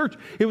favor of the church.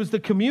 It was the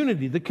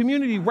community. The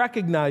community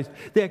recognized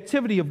the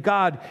activity of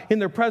God in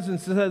their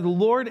presence. It said the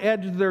Lord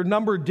added to their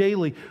number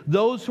daily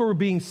those who were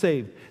being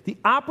saved. The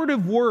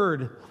operative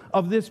word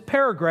of this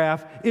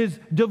paragraph is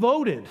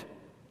devoted.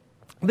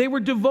 They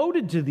were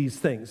devoted to these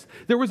things.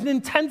 There was an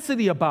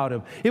intensity about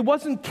them. It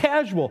wasn't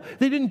casual.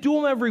 They didn't do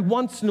them every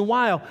once in a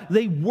while.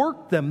 They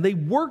worked them. They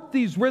worked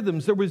these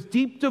rhythms. There was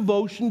deep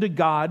devotion to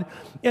God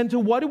and to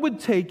what it would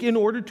take in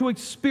order to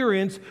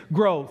experience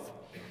growth.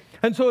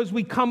 And so as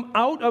we come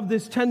out of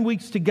this 10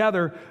 weeks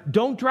together,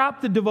 don't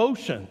drop the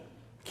devotion.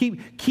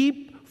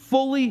 Keep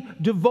fully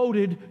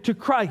devoted to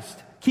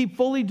Christ. Keep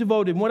fully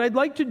devoted. And what I'd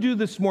like to do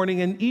this morning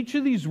in each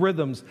of these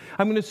rhythms,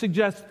 I'm going to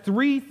suggest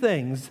 3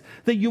 things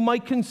that you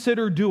might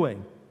consider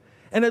doing.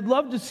 And I'd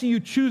love to see you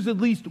choose at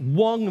least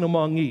one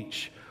among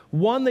each.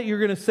 One that you're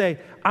going to say,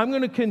 I'm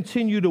going to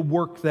continue to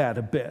work that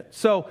a bit.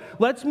 So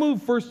let's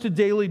move first to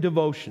daily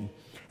devotion.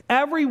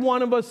 Every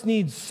one of us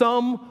needs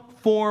some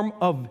form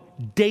of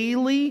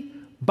daily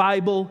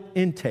Bible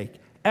intake.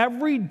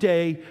 Every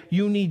day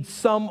you need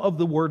some of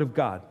the Word of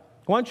God.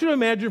 I want you to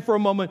imagine for a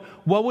moment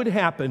what would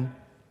happen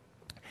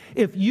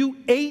if you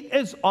ate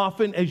as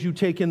often as you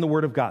take in the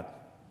Word of God.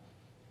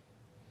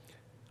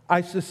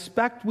 I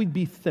suspect we'd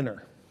be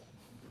thinner.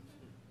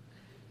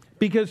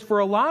 Because for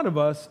a lot of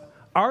us,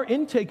 our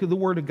intake of the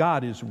Word of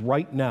God is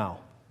right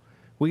now.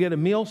 We get a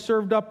meal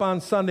served up on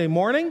Sunday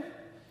morning,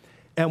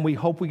 and we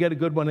hope we get a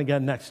good one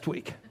again next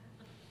week.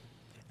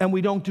 And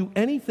we don't do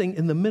anything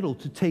in the middle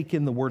to take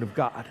in the Word of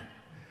God.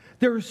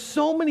 There are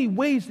so many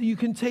ways that you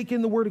can take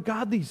in the Word of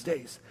God these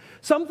days.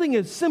 Something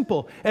as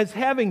simple as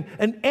having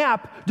an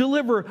app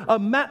deliver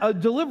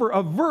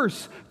a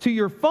verse to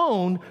your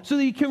phone so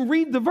that you can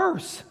read the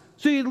verse.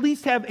 So you at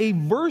least have a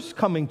verse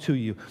coming to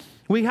you.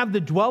 We have the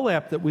Dwell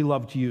app that we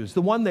love to use,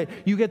 the one that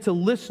you get to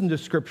listen to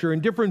Scripture in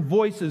different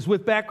voices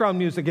with background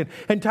music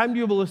and time to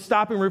be able to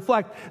stop and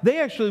reflect. They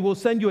actually will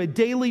send you a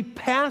daily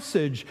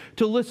passage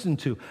to listen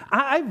to.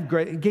 I've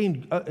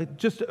gained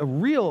just a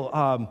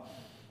real...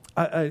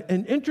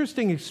 an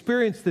interesting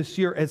experience this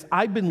year as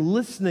I've been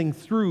listening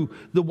through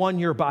the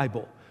one-year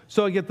Bible.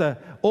 So I get the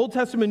Old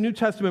Testament, New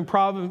Testament,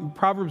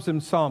 Proverbs,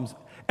 and Psalms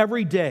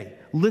every day,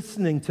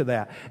 listening to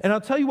that. And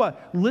I'll tell you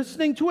what,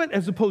 listening to it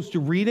as opposed to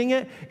reading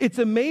it, it's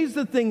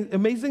amazing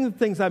the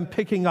things I'm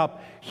picking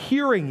up,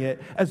 hearing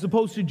it, as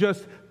opposed to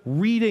just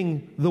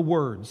reading the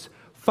words.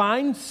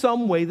 Find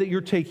some way that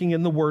you're taking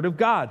in the Word of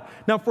God.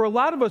 Now, for a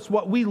lot of us,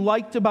 what we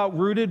liked about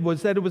Rooted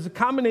was that it was a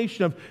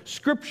combination of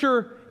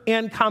Scripture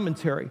and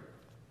commentary.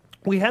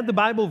 We had the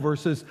Bible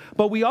verses,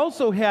 but we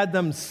also had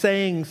them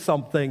saying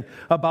something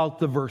about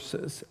the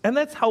verses. And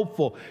that's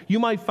helpful. You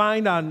might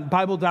find on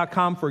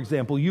Bible.com, for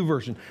example,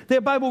 YouVersion, they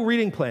have Bible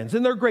reading plans,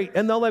 and they're great,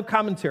 and they'll have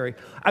commentary.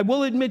 I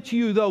will admit to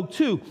you, though,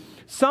 too,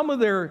 some of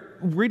their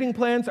reading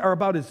plans are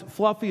about as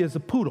fluffy as a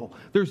poodle.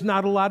 There's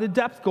not a lot of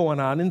depth going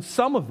on in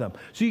some of them.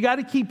 So you got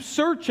to keep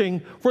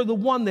searching for the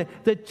one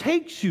that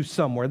takes you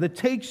somewhere, that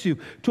takes you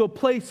to a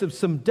place of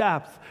some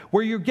depth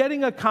where you're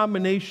getting a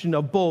combination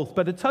of both.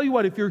 But I tell you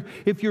what,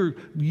 if you're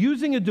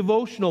using a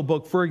devotional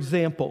book, for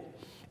example,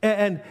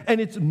 And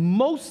it's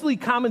mostly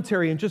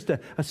commentary and just a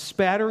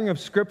spattering of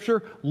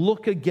Scripture.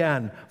 Look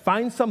again.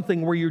 Find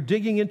something where you're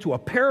digging into a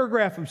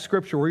paragraph of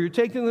Scripture, where you're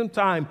taking the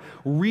time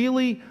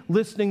really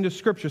listening to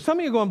Scripture. Some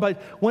of you are going, but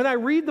when I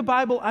read the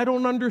Bible, I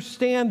don't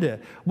understand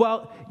it.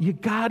 Well, you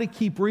got to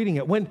keep reading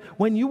it.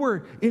 When you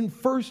were in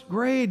first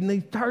grade and they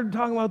started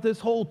talking about this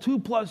whole 2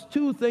 +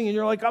 2 thing, and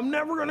you're like, I'm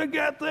never going to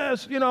get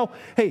this,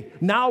 Hey,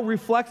 now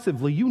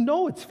reflexively,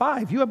 it's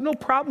 5. You have no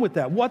problem with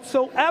that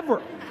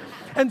whatsoever.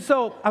 And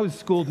so I was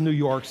schooled in New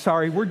York.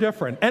 Sorry, we're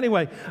different.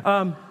 Anyway,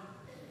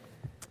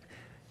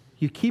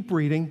 you keep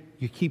reading,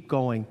 you keep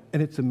going,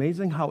 and it's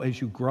amazing how as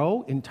you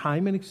grow in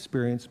time and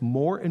experience,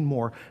 more and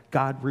more,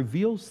 God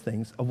reveals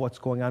things of what's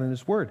going on in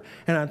His Word.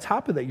 And on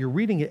top of that, you're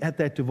reading it at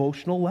that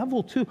devotional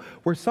level too,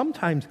 where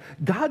sometimes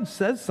God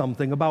says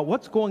something about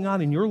what's going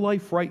on in your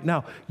life right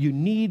now. You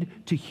need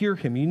to hear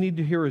Him. You need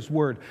to hear His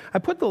Word. I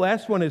put the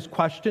last one as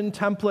question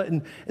template,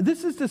 and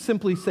this is to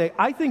simply say,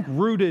 I think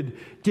Rooted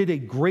did a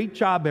great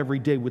job every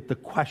day with the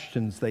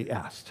questions they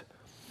asked.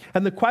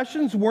 And the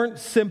questions weren't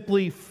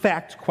simply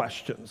fact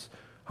questions.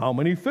 How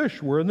many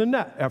fish were in the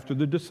net after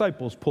the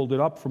disciples pulled it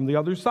up from the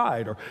other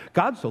side? Or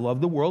God so loved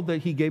the world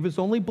that He gave His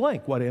only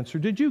blank. What answer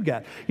did you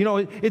get?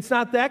 It's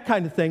not that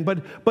kind of thing,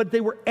 but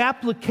they were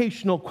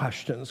applicational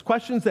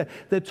questions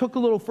that took a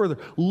little further.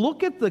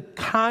 Look at the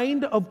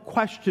kind of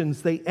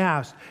questions they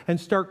asked and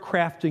start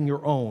crafting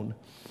your own.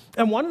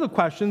 And one of the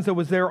questions that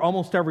was there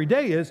almost every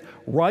day is,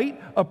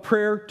 write a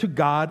prayer to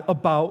God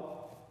about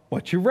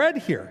what you read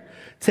here.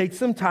 Take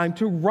some time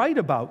to write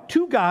about,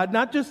 to God,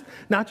 not just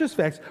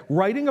facts,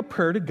 writing a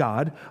prayer to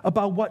God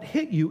about what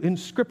hit you in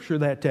Scripture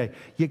that day.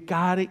 You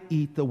got to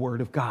eat the Word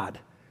of God.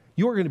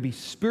 You're going to be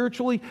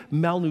spiritually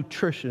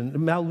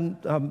malnutrition,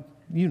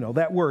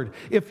 that word.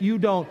 If you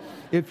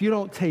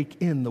don't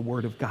take in the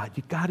Word of God,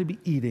 you got to be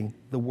eating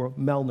the word,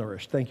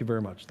 malnourished. Thank you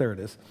very much. There it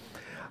is.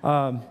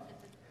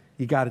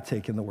 You got to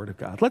take in the Word of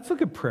God. Let's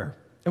look at prayer.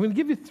 I'm going to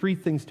give you 3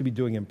 things to be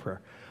doing in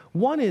prayer.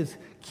 One is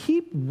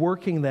keep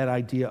working that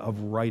idea of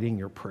writing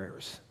your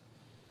prayers.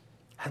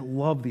 I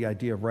love the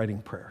idea of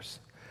writing prayers.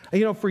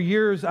 And, for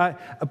years,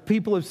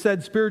 people have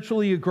said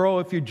spiritually you grow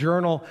if you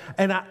journal.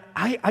 And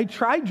I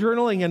tried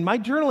journaling, and my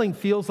journaling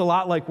feels a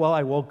lot like,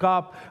 I woke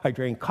up, I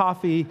drank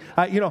coffee.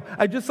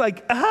 I just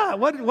like,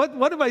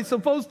 what am I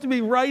supposed to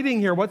be writing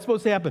here? What's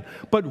supposed to happen?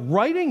 But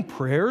writing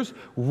prayers,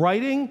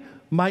 writing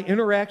my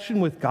interaction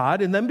with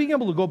God, and then being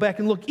able to go back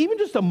and look, even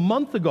just a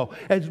month ago,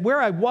 as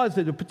where I was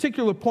at a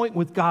particular point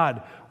with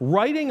God,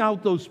 writing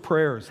out those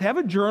prayers. Have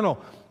a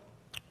journal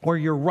where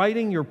you're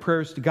writing your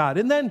prayers to God.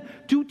 And then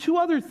do 2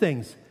 other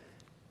things.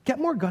 Get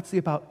more gutsy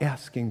about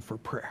asking for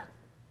prayer.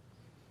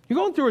 You're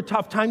going through a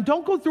tough time.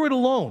 Don't go through it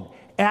alone.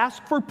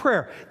 Ask for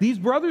prayer. These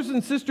brothers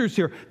and sisters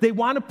here, they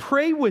want to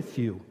pray with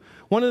you.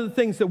 One of the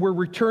things that we're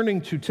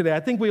returning to today,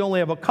 I think we only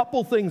have a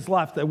couple things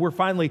left that we're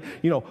finally,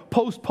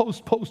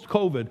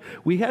 post-COVID.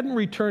 We hadn't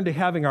returned to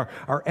having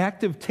our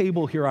active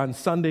table here on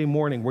Sunday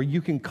morning where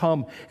you can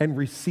come and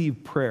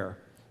receive prayer.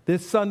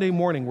 This Sunday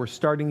morning, we're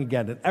starting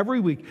again. And every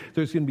week,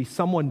 there's going to be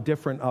someone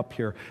different up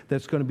here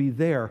that's going to be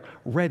there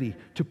ready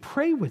to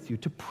pray with you,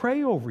 to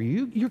pray over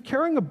you. You're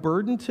carrying a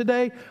burden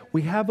today.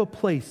 We have a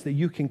place that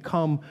you can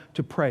come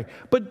to pray.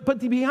 But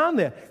beyond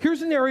that,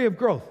 here's an area of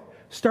growth.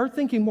 Start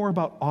thinking more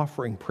about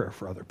offering prayer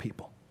for other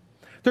people.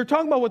 They're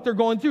talking about what they're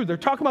going through. They're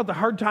talking about the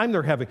hard time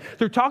they're having.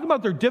 They're talking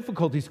about their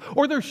difficulties,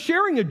 or they're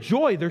sharing a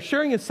joy. They're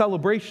sharing a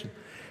celebration.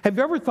 Have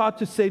you ever thought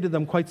to say to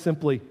them quite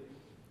simply,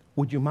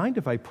 would you mind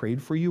if I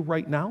prayed for you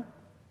right now?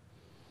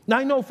 Now,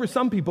 I know for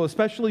some people,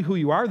 especially who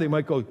you are, they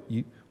might go,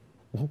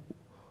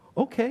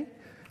 okay.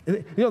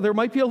 There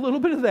might be a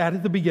little bit of that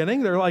at the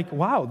beginning. They're like,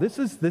 wow, this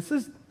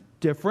is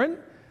different.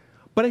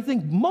 But I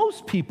think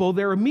most people,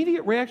 their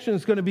immediate reaction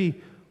is going to be,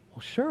 well,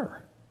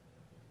 sure.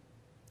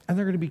 And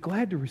they're going to be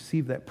glad to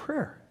receive that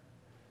prayer.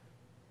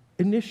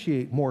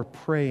 Initiate more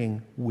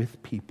praying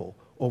with people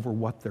over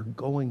what they're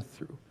going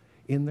through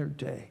in their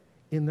day,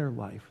 in their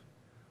life.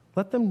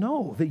 Let them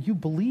know that you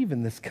believe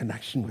in this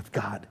connection with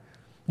God.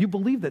 You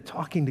believe that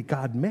talking to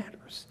God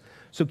matters.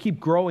 So keep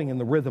growing in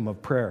the rhythm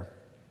of prayer.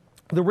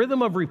 The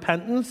rhythm of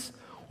repentance,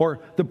 or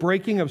the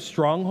breaking of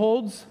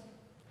strongholds.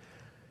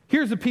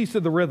 Here's a piece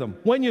of the rhythm.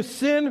 When you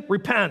sin,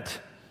 repent.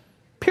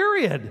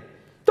 Period.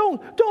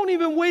 Don't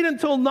even wait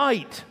until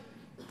night.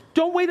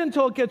 Don't wait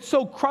until it gets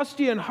so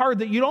crusty and hard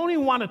that you don't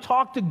even want to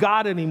talk to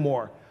God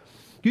anymore.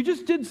 You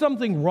just did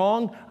something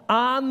wrong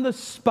on the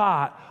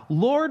spot.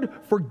 Lord,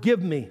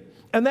 forgive me.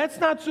 And that's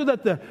not so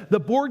that the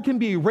board can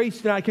be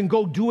erased and I can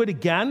go do it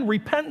again.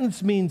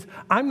 Repentance means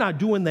I'm not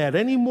doing that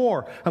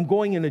anymore. I'm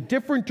going in a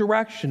different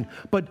direction.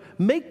 But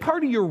make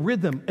part of your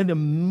rhythm an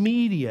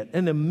immediate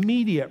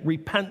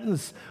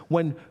repentance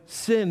when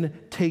sin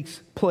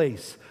takes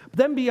place. But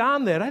then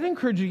beyond that, I'd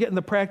encourage you to get in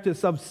the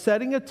practice of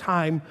setting a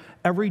time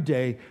every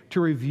day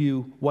to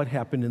review what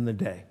happened in the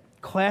day.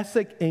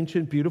 Classic,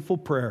 ancient, beautiful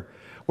prayer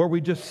where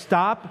we just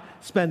stop,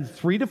 spend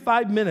 3 to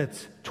 5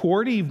 minutes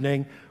toward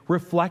evening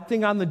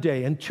reflecting on the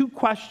day. And 2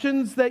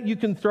 questions that you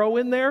can throw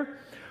in there.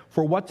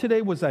 For what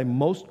today was I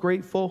most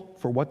grateful?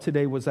 For what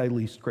today was I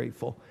least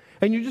grateful?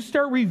 And you just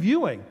start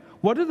reviewing.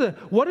 What are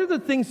the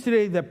things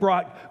today that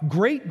brought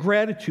great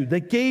gratitude,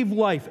 that gave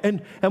life?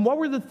 And what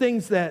were the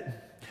things that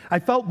I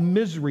felt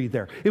misery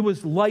there? It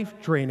was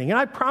life draining. And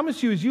I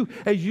promise you,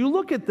 as you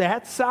look at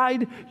that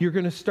side, you're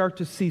going to start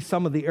to see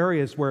some of the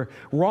areas where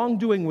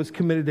wrongdoing was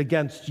committed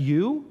against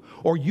you,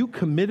 or you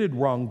committed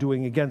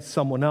wrongdoing against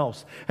someone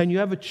else. And you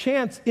have a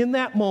chance in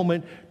that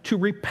moment to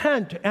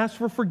repent, to ask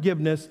for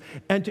forgiveness,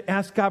 and to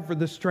ask God for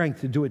the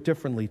strength to do it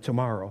differently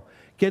tomorrow.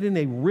 Get in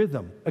a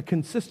rhythm, a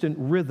consistent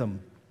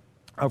rhythm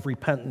of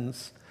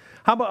repentance.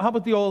 How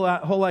about the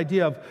whole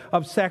idea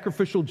of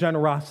sacrificial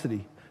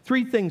generosity?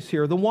 3 things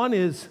here. The one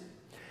is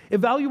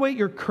evaluate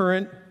your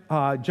current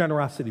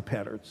generosity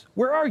patterns.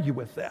 Where are you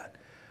with that?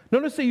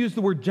 Notice they use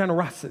the word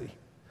generosity.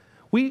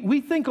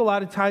 We think a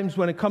lot of times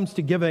when it comes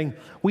to giving,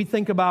 we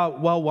think about,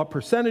 well, what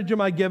percentage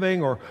am I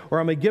giving, or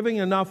am I giving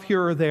enough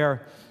here or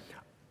there?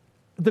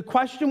 The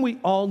question we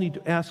all need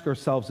to ask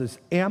ourselves is,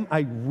 am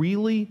I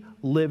really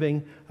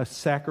living a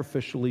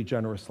sacrificially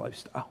generous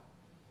lifestyle?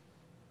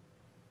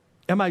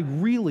 Am I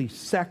really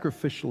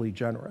sacrificially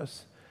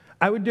generous?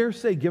 I would dare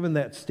say, given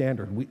that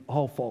standard, we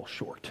all fall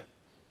short.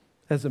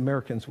 As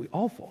Americans, we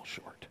all fall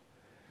short.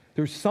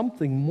 There's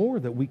something more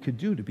that we could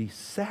do to be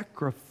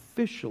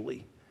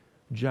sacrificially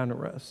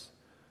generous.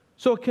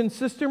 So a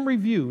consistent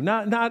review,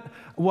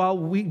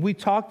 we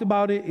talked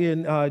about it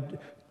in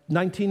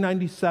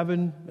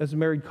 1997 as a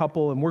married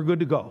couple, and we're good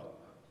to go.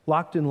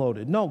 Locked and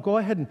loaded. No, go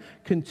ahead and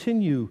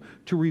continue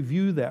to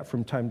review that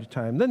from time to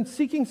time. Then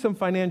seeking some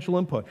financial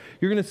input.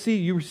 You're going to see,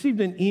 you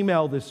received an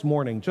email this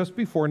morning just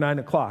before 9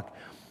 o'clock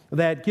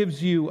that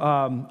gives you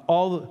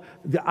all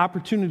the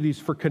opportunities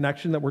for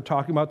connection that we're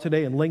talking about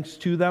today and links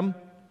to them.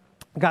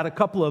 Got a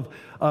couple of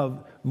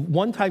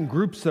one-time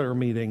groups that are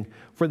meeting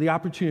for the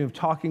opportunity of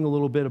talking a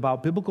little bit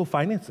about biblical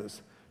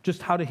finances,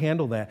 just how to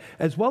handle that,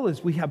 as well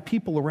as we have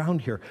people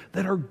around here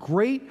that are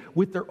great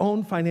with their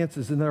own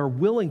finances and that are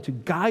willing to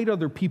guide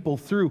other people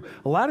through.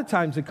 A lot of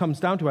times it comes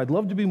down to, I'd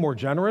love to be more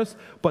generous,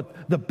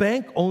 but the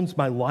bank owns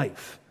my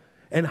life.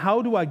 And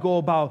how do I go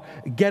about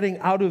getting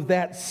out of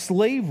that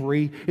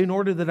slavery in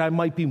order that I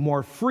might be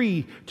more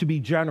free to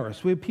be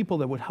generous? We have people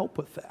that would help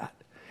with that.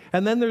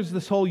 And then there's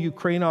this whole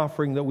Ukraine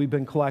offering that we've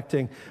been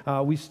collecting.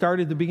 We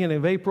started the beginning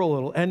of April.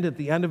 It'll end at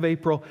the end of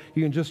April.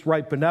 You can just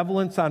write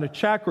benevolence on a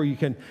check, or you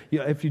can,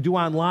 if you do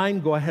online,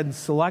 go ahead and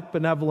select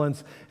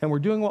benevolence. And we're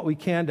doing what we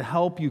can to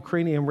help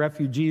Ukrainian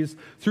refugees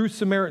through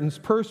Samaritan's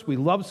Purse. We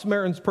love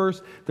Samaritan's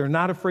Purse. They're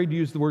not afraid to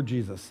use the word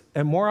Jesus.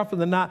 And more often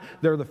than not,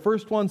 they're the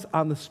first ones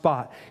on the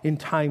spot in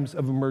times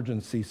of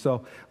emergency.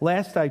 So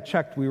last I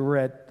checked, we were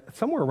at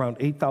somewhere around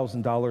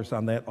 $8,000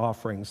 on that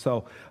offering.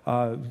 So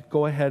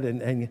go ahead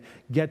and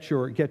get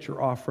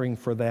your offering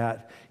for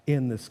that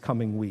in this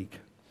coming week.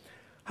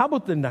 How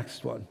about the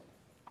next one?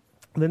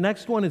 The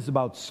next one is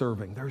about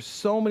serving. There's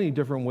so many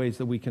different ways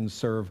that we can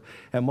serve,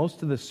 and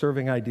most of the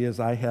serving ideas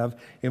I have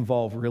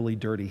involve really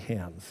dirty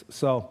hands.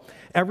 So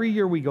every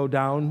year we go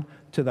down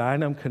to the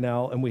I&M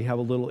Canal, and we have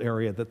a little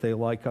area that they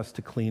like us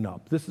to clean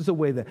up. This is a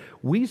way that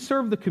we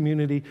serve the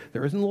community.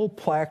 There isn't a little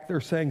plaque there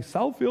saying,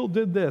 Southfield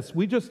did this.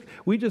 We just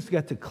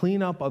get to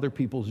clean up other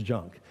people's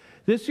junk.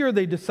 This year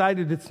they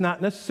decided it's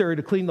not necessary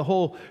to clean the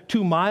whole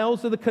 2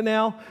 miles of the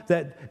canal,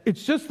 that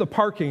it's just the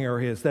parking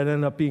areas that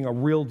end up being a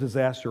real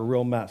disaster, a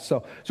real mess.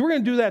 So we're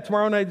going to do that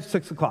tomorrow night at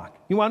 6 o'clock.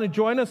 You want to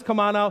join us?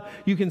 Come on out.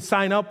 You can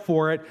sign up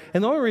for it.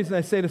 And the only reason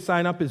I say to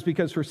sign up is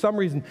because for some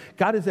reason,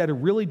 God has had a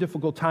really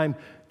difficult time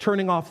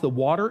turning off the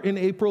water in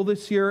April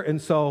this year. And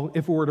so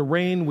if it were to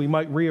rain, we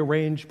might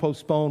rearrange,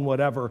 postpone,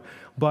 whatever.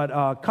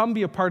 But come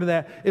be a part of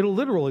that. It'll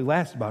literally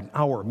last about an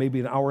hour, maybe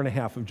an hour and a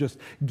half of just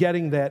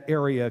getting that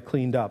area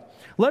cleaned up.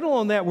 Let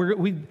alone that,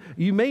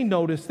 you may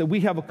notice that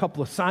we have a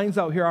couple of signs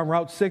out here on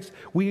Route 6.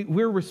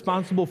 We're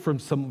responsible for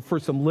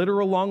some litter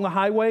along the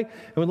highway,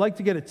 and we'd like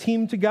to get a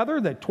team together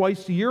that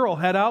twice a year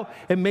will head out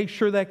and make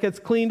sure that gets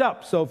cleaned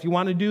up. So if you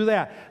want to do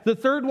that. The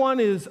third one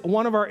is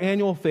one of our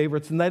annual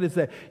favorites, and that is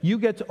that you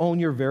get to own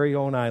your very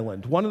own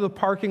island. One of the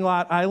parking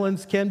lot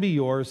islands can be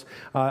yours.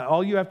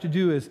 All you have to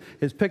do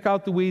is pick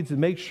out the weeds and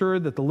make sure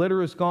that the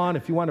litter is gone.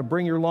 If you want to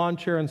bring your lawn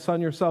chair and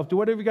sun yourself, do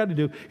whatever you got to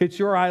do. It's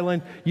your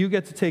island. You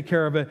get to take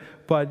care of it,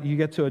 but you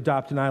get to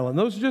adopt an island.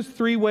 Those are just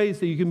 3 ways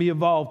that you can be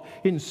involved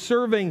in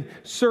serving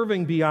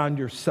beyond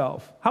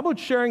yourself. How about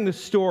sharing the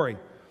story?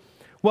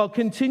 Well,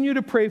 continue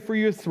to pray for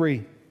your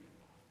 3.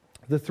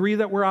 The 3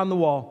 that were on the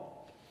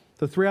wall,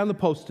 the 3 on the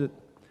post-it.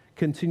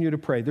 Continue to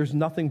pray. There's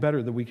nothing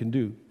better that we can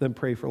do than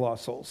pray for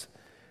lost souls.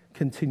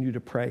 Continue to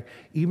pray.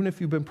 Even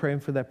if you've been praying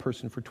for that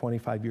person for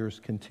 25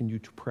 years, continue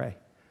to pray.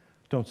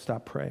 Don't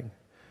stop praying.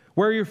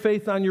 Wear your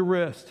faith on your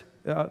wrist.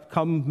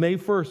 Come May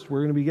 1st, we're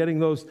going to be getting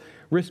those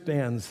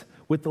wristbands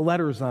with the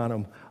letters on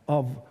them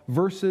of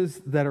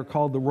verses that are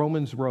called the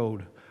Romans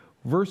Road.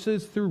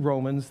 Verses through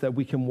Romans that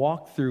we can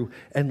walk through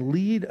and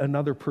lead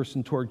another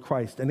person toward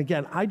Christ. And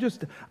again, I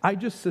just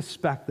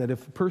suspect that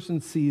if a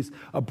person sees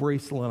a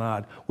bracelet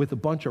on with a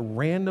bunch of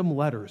random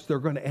letters, they're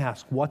going to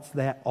ask, what's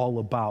that all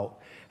about?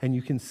 And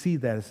you can see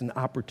that as an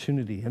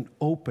opportunity, an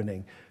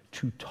opening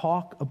to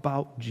talk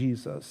about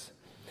Jesus.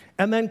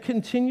 And then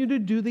continue to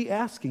do the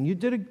asking. You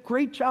did a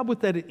great job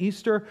with that at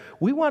Easter.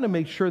 We want to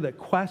make sure that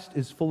Quest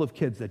is full of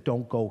kids that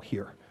don't go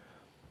here.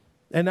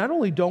 And not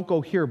only don't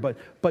go here,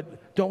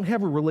 but don't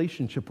have a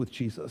relationship with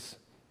Jesus.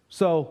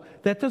 So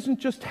that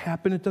doesn't just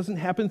happen. It doesn't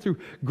happen through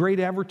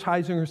great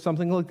advertising or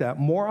something like that.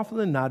 More often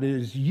than not, it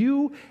is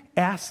you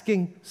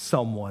asking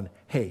someone,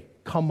 hey,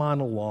 come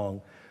on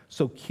along.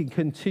 So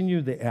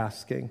continue the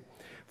asking.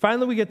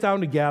 Finally, we get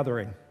down to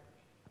gathering.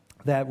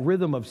 That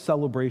rhythm of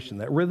celebration,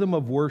 that rhythm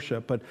of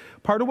worship. But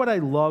part of what I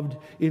loved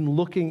in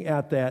looking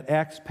at that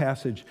Acts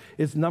passage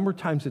is a number of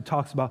times it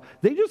talks about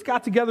they just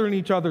got together in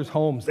each other's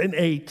homes and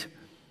ate.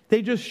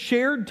 They just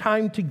shared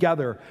time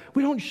together.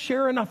 We don't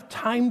share enough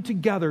time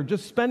together,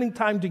 just spending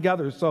time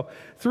together. So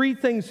 3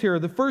 things here.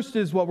 The first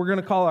is what we're going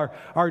to call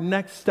our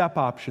next step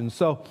option.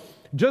 So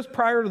just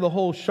prior to the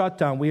whole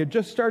shutdown, we had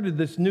just started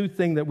this new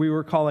thing that we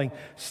were calling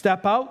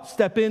step out,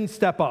 step in,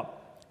 step up.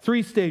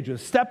 3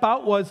 stages. Step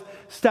out was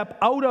step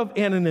out of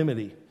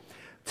anonymity.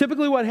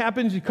 Typically what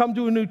happens, you come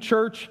to a new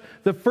church,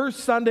 the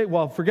first Sunday,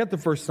 well, forget the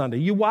first Sunday.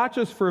 You watch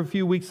us for a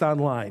few weeks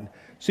online.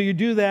 So you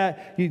do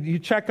that, you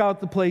check out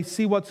the place,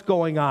 see what's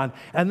going on,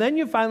 and then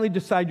you finally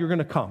decide you're going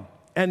to come.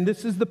 And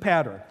this is the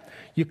pattern.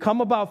 You come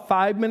about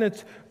 5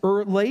 minutes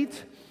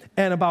late,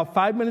 and about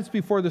 5 minutes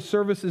before the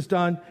service is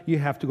done, you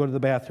have to go to the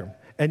bathroom,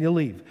 and you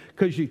leave.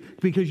 Because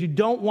you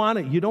don't want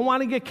it. You don't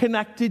want to get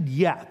connected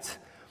yet.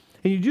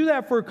 And you do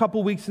that for a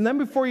couple weeks, and then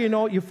before you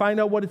know it, you find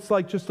out what it's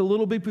like just a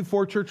little bit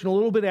before church and a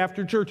little bit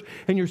after church,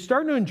 and you're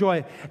starting to enjoy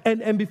it.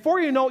 And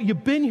before you know it,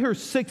 you've been here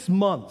 6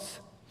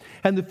 months.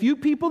 And the few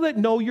people that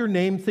know your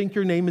name think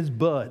your name is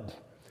Bud.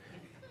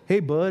 Hey,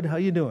 Bud, how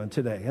you doing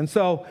today? And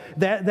so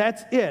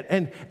that's it.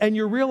 And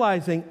you're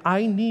realizing,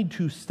 I need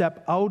to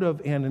step out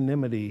of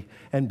anonymity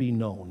and be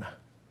known.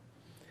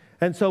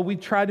 And so we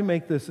try to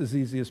make this as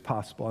easy as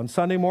possible. On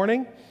Sunday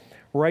morning,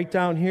 right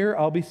down here,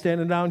 I'll be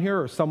standing down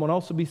here, or someone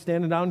else will be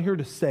standing down here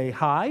to say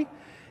hi.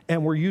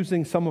 And we're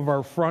using some of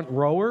our front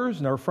rowers,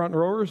 and our front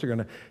rowers are going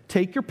to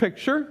take your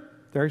picture.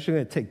 They're actually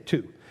going to take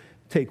 2.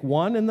 Take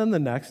one and then the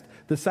next.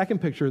 The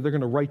second picture, they're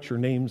going to write your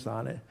names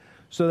on it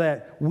so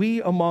that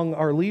we among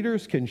our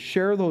leaders can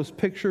share those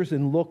pictures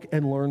and look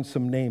and learn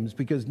some names,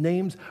 because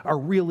names are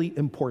really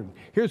important.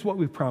 Here's what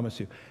we promise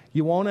you.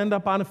 You won't end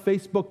up on a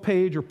Facebook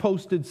page or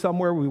posted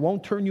somewhere. We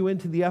won't turn you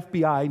into the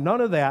FBI. None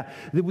of that.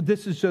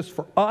 This is just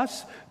for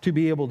us to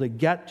be able to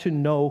get to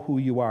know who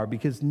you are,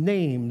 because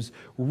names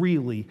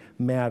really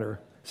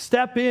matter.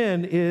 Step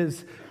in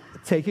is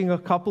taking a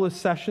couple of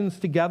sessions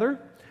together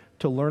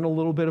to learn a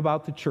little bit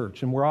about the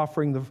church. And we're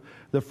offering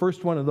the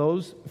first one of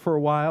those for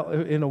a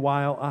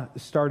while,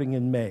 starting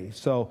in May.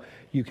 So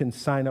you can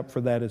sign up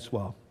for that as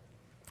well.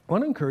 I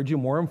want to encourage you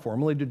more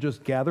informally to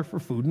just gather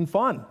for food and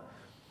fun.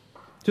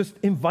 Just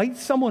invite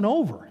someone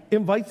over.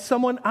 Invite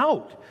someone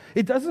out.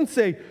 It doesn't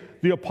say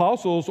the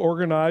apostles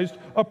organized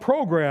a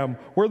program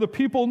where the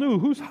people knew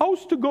whose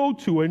house to go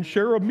to and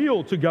share a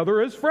meal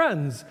together as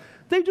friends.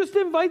 They just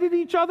invited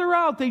each other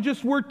out. They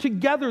just were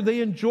together. They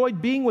enjoyed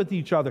being with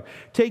each other.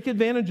 Take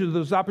advantage of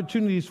those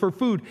opportunities for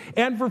food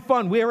and for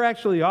fun. We are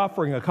actually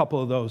offering a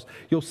couple of those.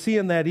 You'll see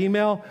in that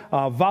email,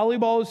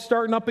 volleyball is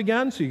starting up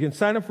again, so you can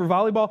sign up for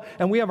volleyball.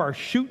 And we have our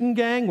shooting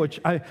gang, which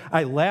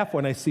I laugh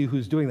when I see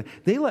who's doing that.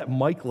 They let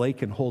Mike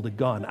Lakin hold a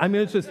gun. I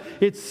mean,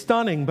 it's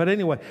stunning. But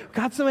anyway,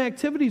 got some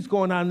activities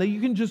going on that you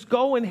can just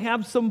go and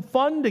have some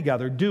fun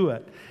together. Do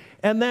it.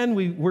 And then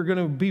we're going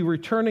to be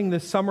returning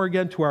this summer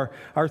again to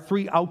our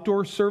 3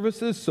 outdoor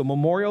services. So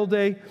Memorial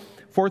Day,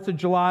 4th of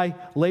July,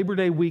 Labor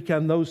Day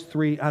weekend, those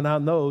 3. And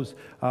on those,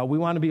 we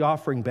want to be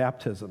offering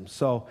baptisms.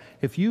 So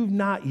if you've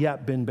not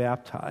yet been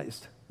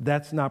baptized,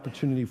 that's an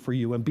opportunity for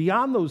you. And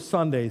beyond those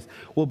Sundays,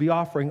 we'll be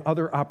offering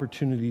other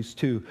opportunities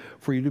too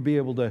for you to be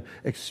able to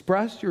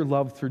express your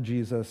love for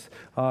Jesus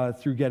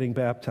through getting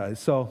baptized.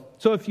 So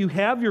if you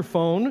have your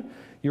phone,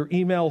 your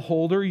email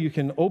holder, you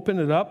can open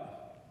it up.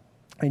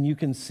 And you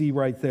can see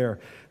right there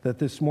that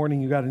this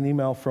morning you got an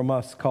email from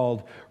us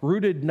called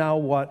Rooted Now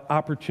What?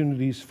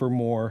 Opportunities for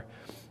More.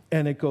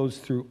 And it goes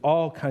through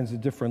all kinds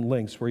of different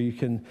links where you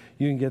can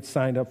get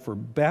signed up for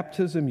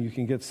baptism, you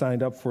can get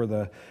signed up for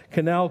the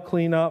canal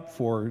cleanup,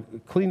 for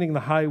cleaning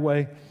the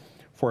highway,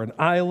 for an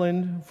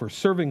island, for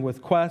serving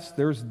with Quest.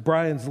 There's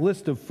Brian's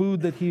list of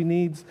food that he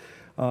needs,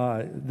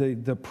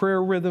 the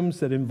prayer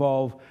rhythms that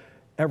involve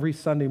every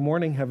Sunday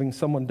morning having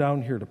someone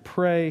down here to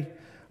pray.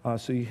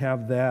 So you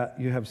have that.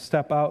 You have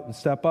step out and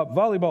step up.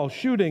 Volleyball,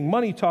 shooting,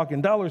 money talking,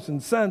 dollars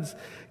and cents,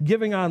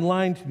 giving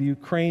online to the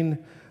Ukraine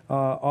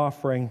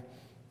offering,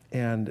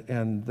 and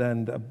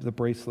then the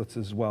bracelets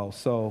as well.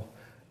 So,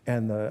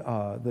 and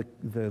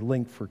the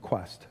link for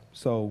Quest.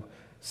 So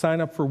sign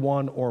up for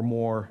one or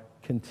more.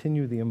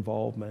 Continue the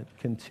involvement.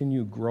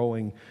 Continue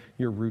growing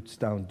your roots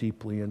down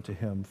deeply into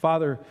Him.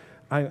 Father,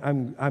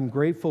 I'm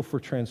grateful for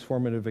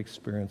transformative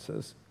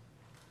experiences,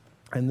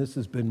 and this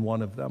has been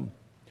one of them.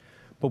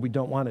 But we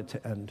don't want it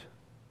to end.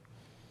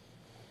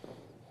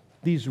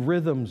 These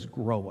rhythms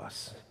grow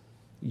us.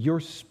 Your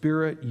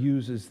Spirit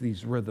uses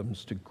these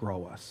rhythms to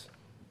grow us.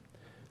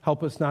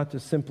 Help us not to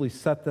simply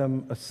set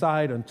them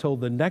aside until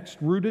the next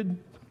Rooted,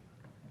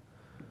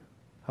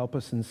 Help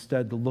us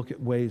instead to look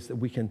at ways that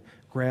we can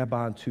grab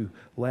onto,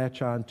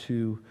 latch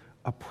onto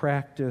a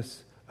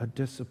practice, a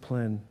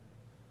discipline,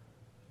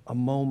 a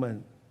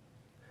moment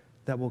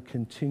that will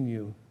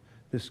continue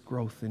this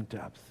growth in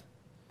depth.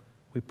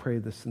 We pray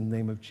this in the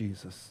name of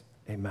Jesus.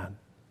 Amen.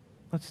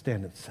 Let's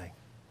stand and sing.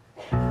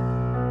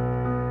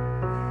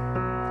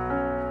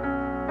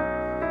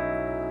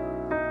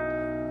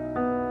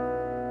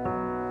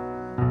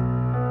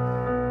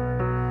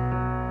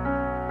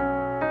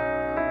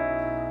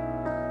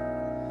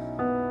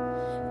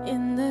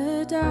 In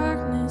the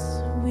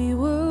darkness, we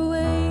were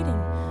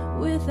waiting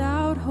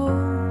without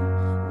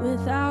hope,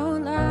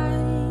 without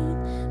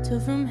light, till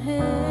from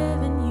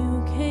heaven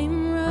you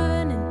came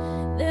running.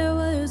 There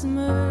was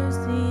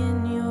mercy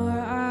in your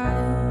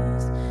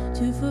eyes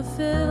to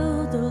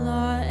fulfill the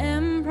law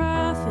and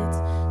prophets.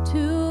 To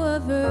a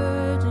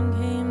virgin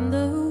came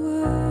the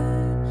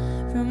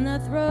word from the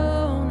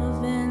throne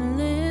of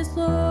endless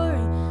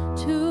glory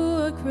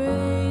to a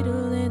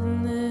cradle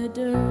in the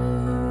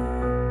dirt.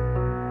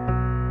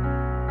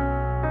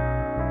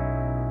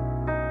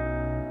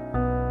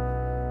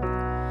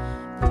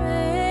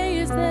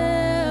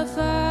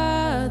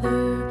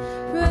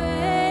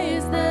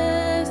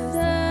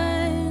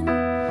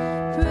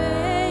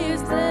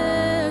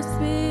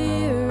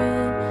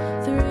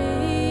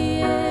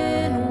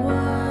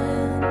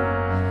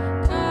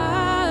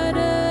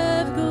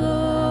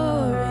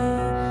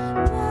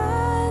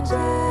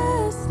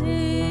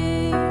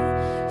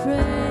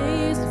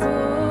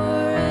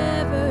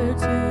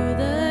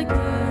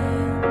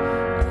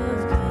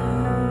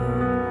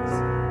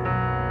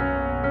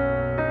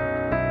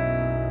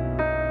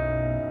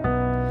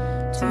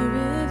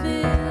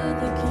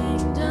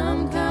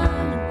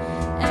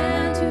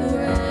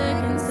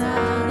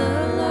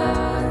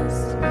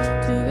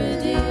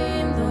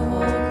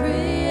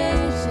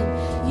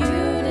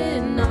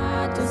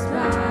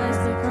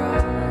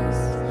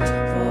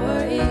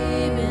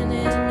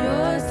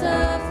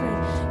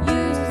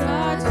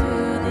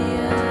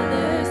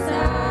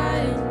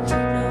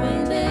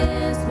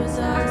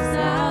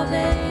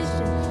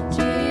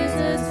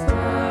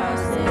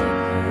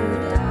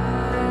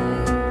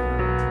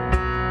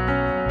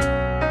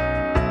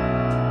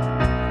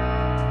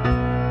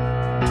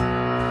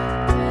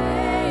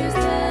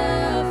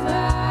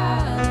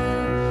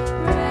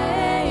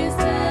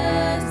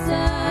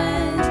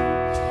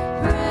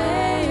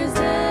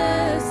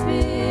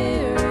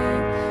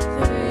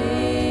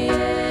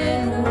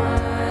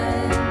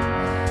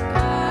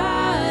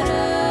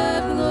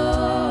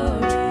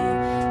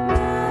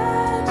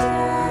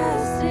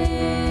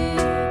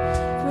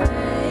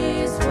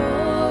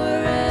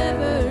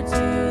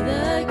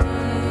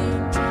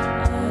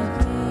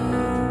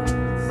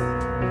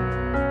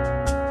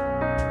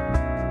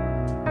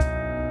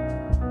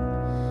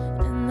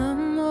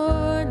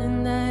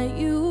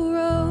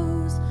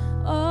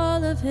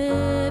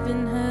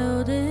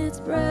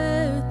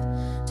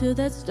 Till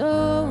that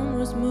stone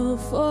was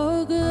moved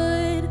for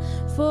good,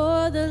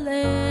 for the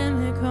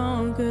Lamb had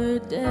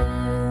conquered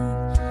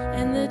death,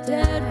 and the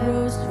dead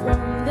rose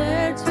from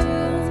their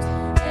tombs,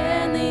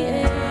 and the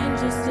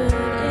angels stood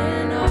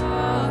in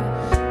awe,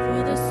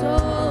 for the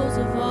souls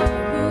of all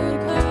who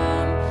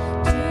come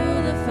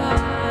to the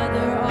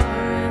Father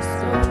are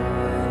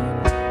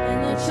restored, and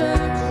the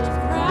church of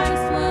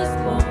Christ was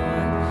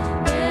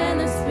born, then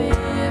the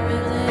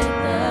Spirit lit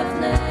the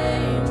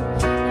flame.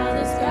 Now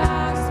this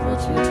gospel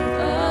truth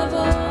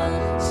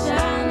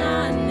shall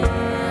not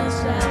nail,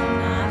 shall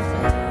not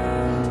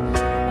fade.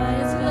 By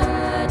His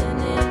blood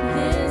and in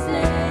His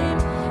name,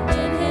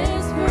 in His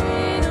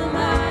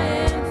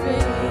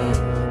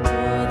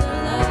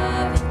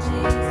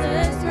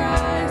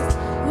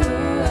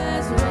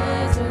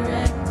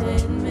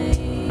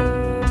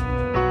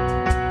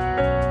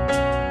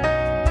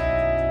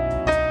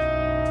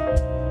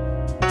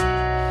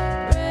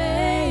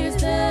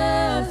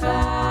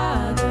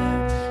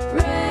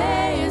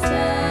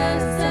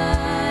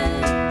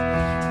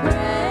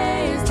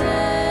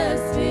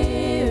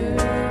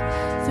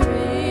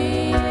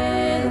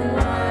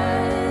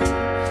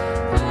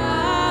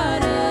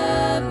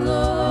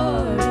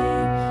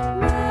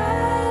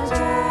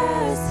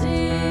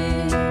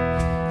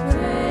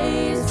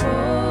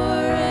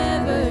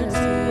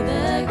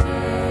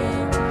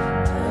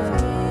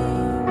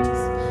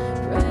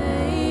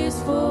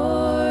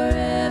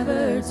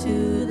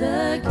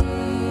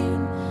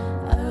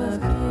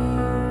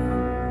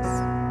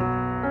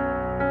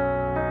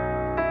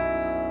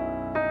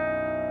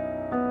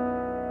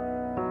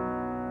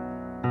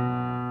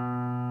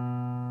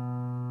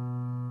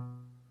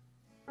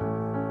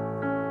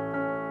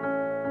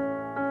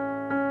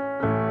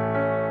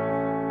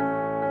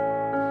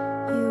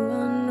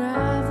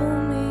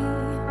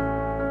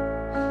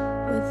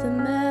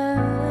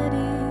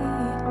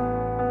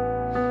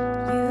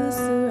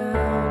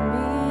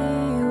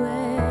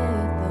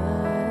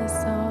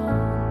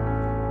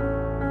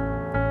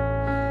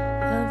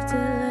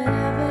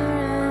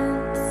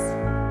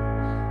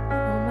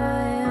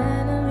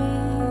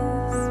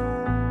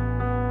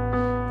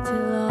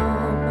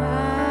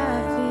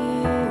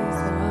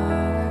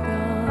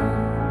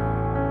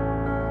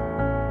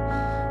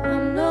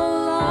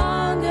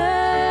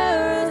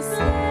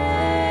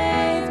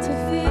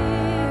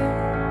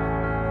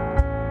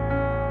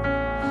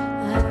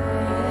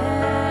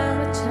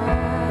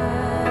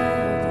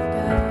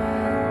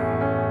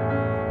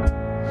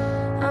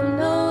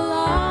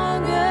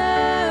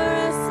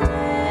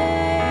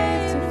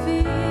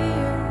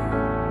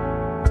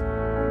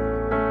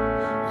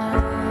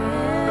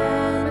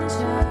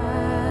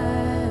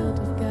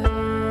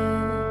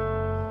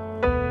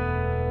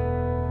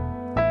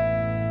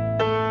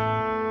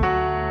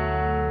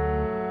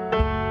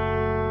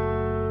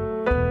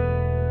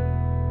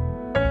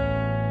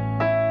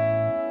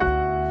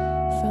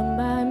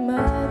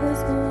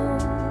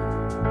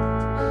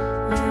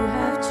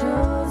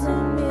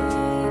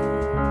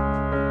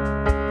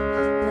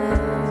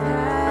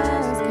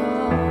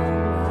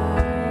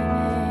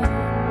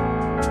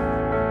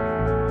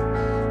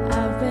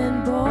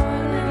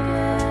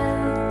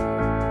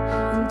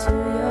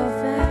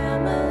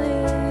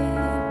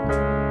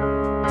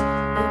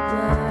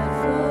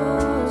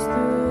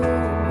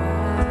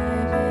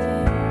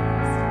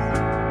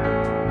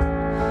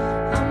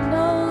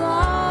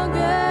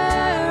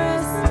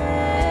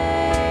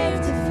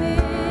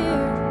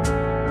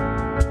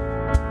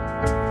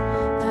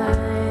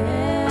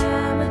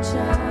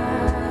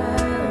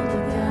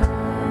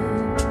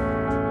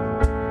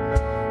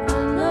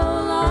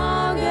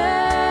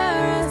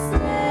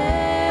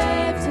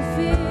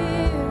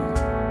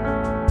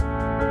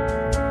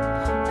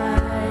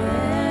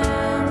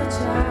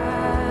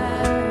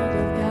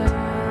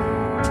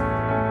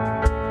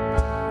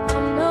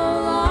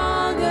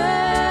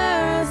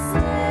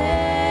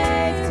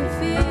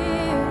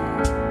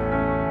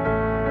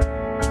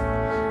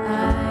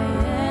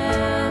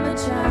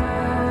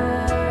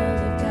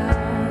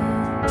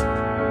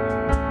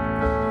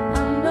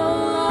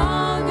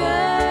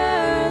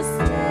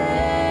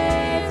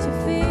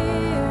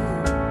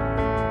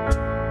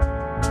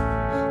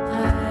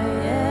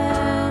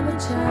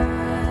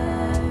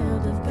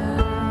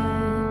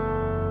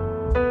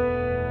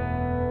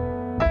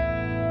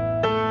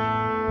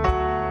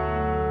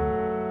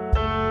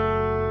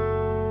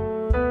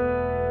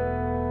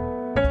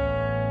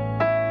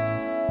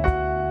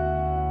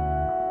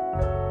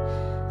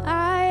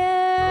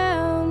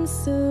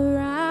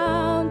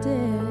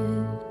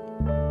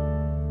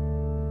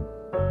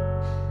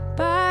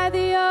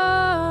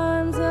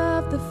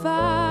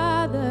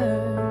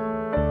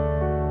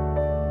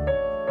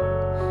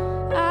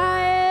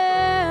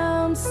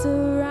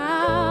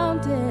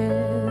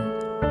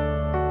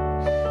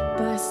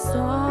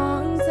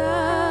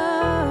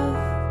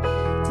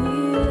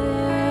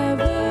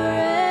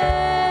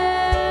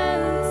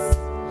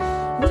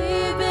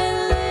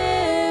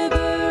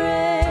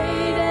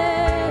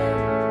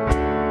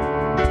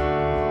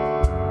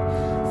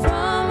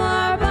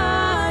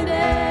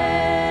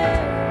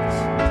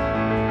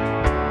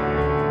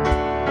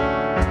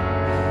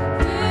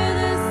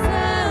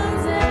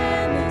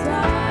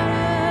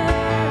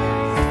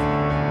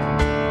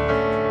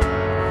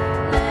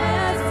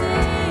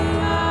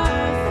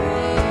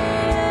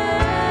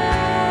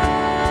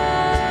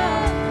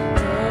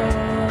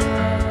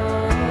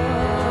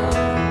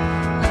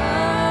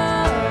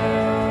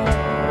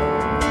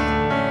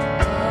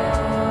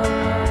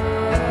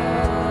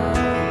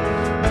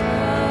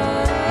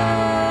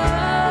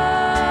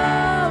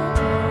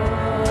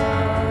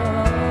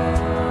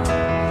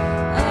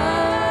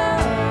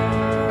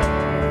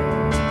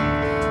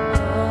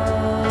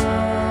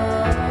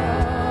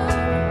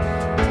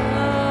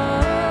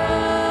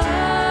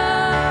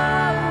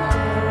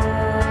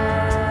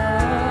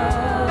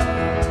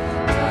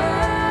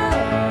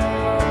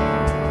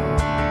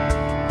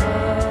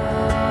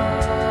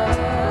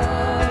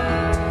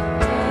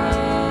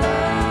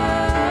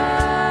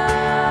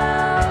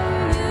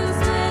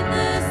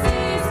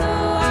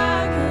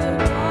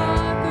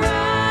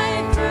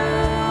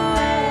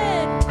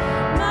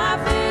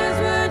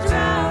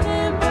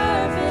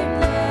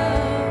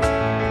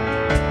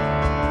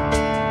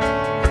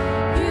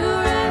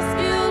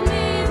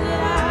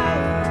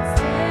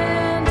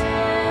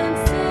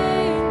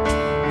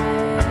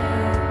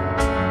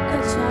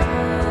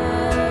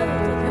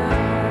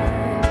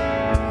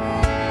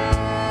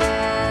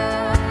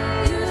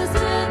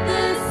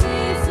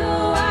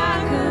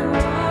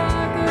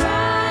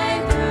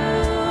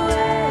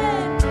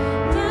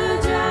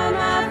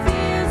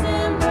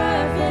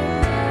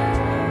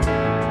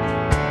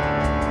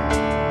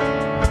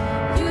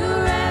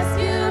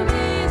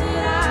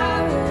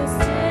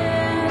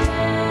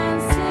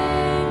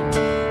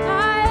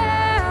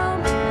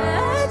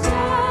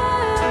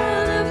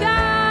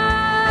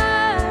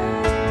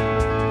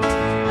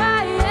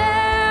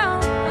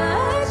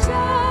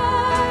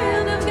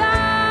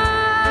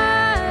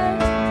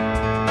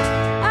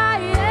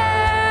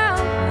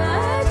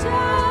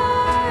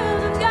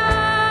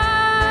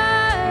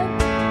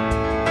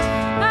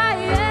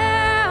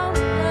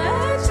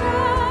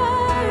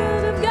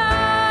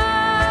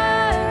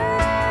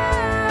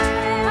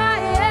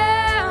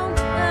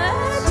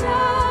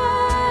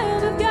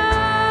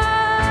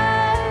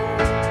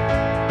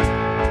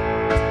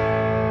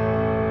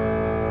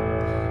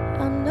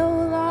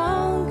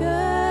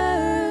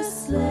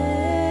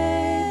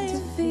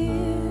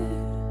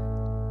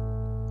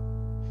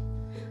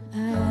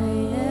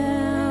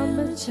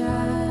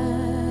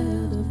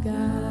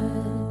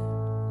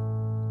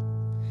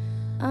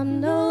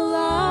I'm no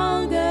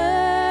longer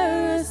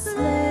a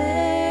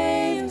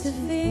slave to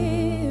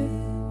fear.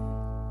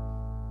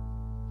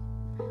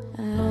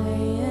 I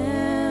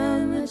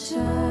am a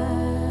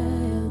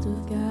child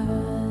of God.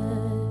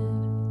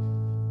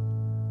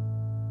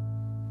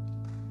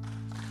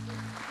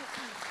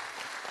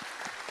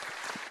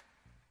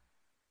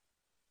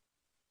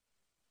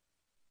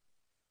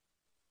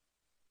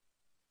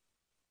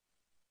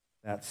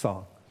 That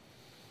song.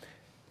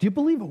 Do you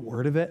believe a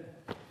word of it?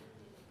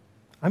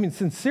 I mean,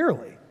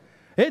 sincerely.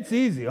 It's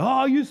easy.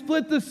 Oh, you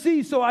split the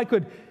sea so I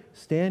could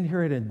stand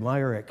here and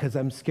admire it because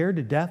I'm scared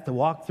to death to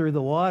walk through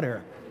the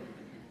water.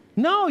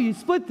 No, you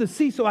split the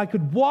sea so I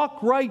could walk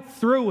right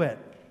through it.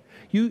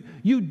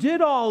 You did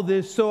all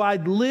this so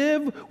I'd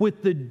live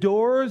with the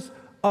doors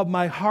of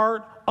my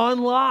heart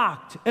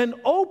unlocked and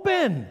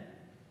open.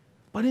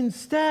 But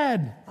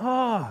instead,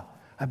 I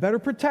better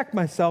protect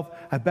myself.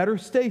 I better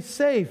stay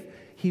safe.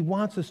 He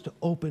wants us to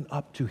open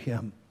up to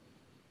him.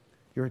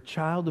 You're a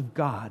child of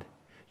God.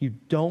 You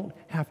don't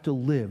have to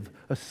live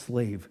a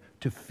slave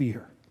to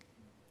fear.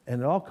 And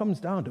it all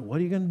comes down to, what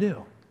are you going to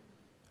do?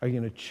 Are you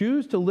going to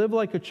choose to live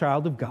like a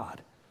child of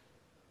God?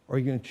 Or are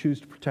you going to choose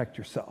to protect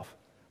yourself?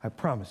 I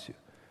promise you,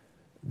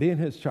 being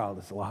his child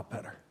is a lot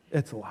better.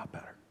 It's a lot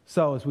better.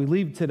 So as we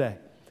leave today,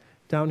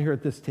 down here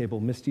at this table,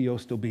 Misty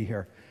Yost will be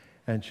here.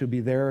 And she'll be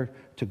there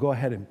to go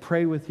ahead and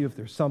pray with you if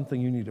there's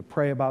something you need to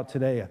pray about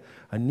today,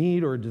 a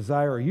need or a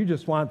desire, or you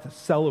just want to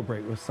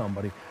celebrate with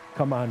somebody.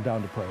 Come on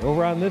down to pray.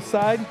 Over on this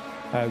side,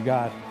 I've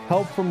got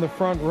help from the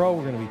front row.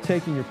 We're going to be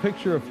taking your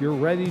picture. If you're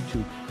ready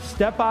to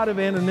step out of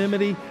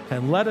anonymity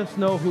and let us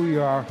know who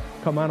you are,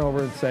 come on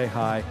over and say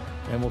hi,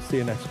 and we'll see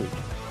you next week.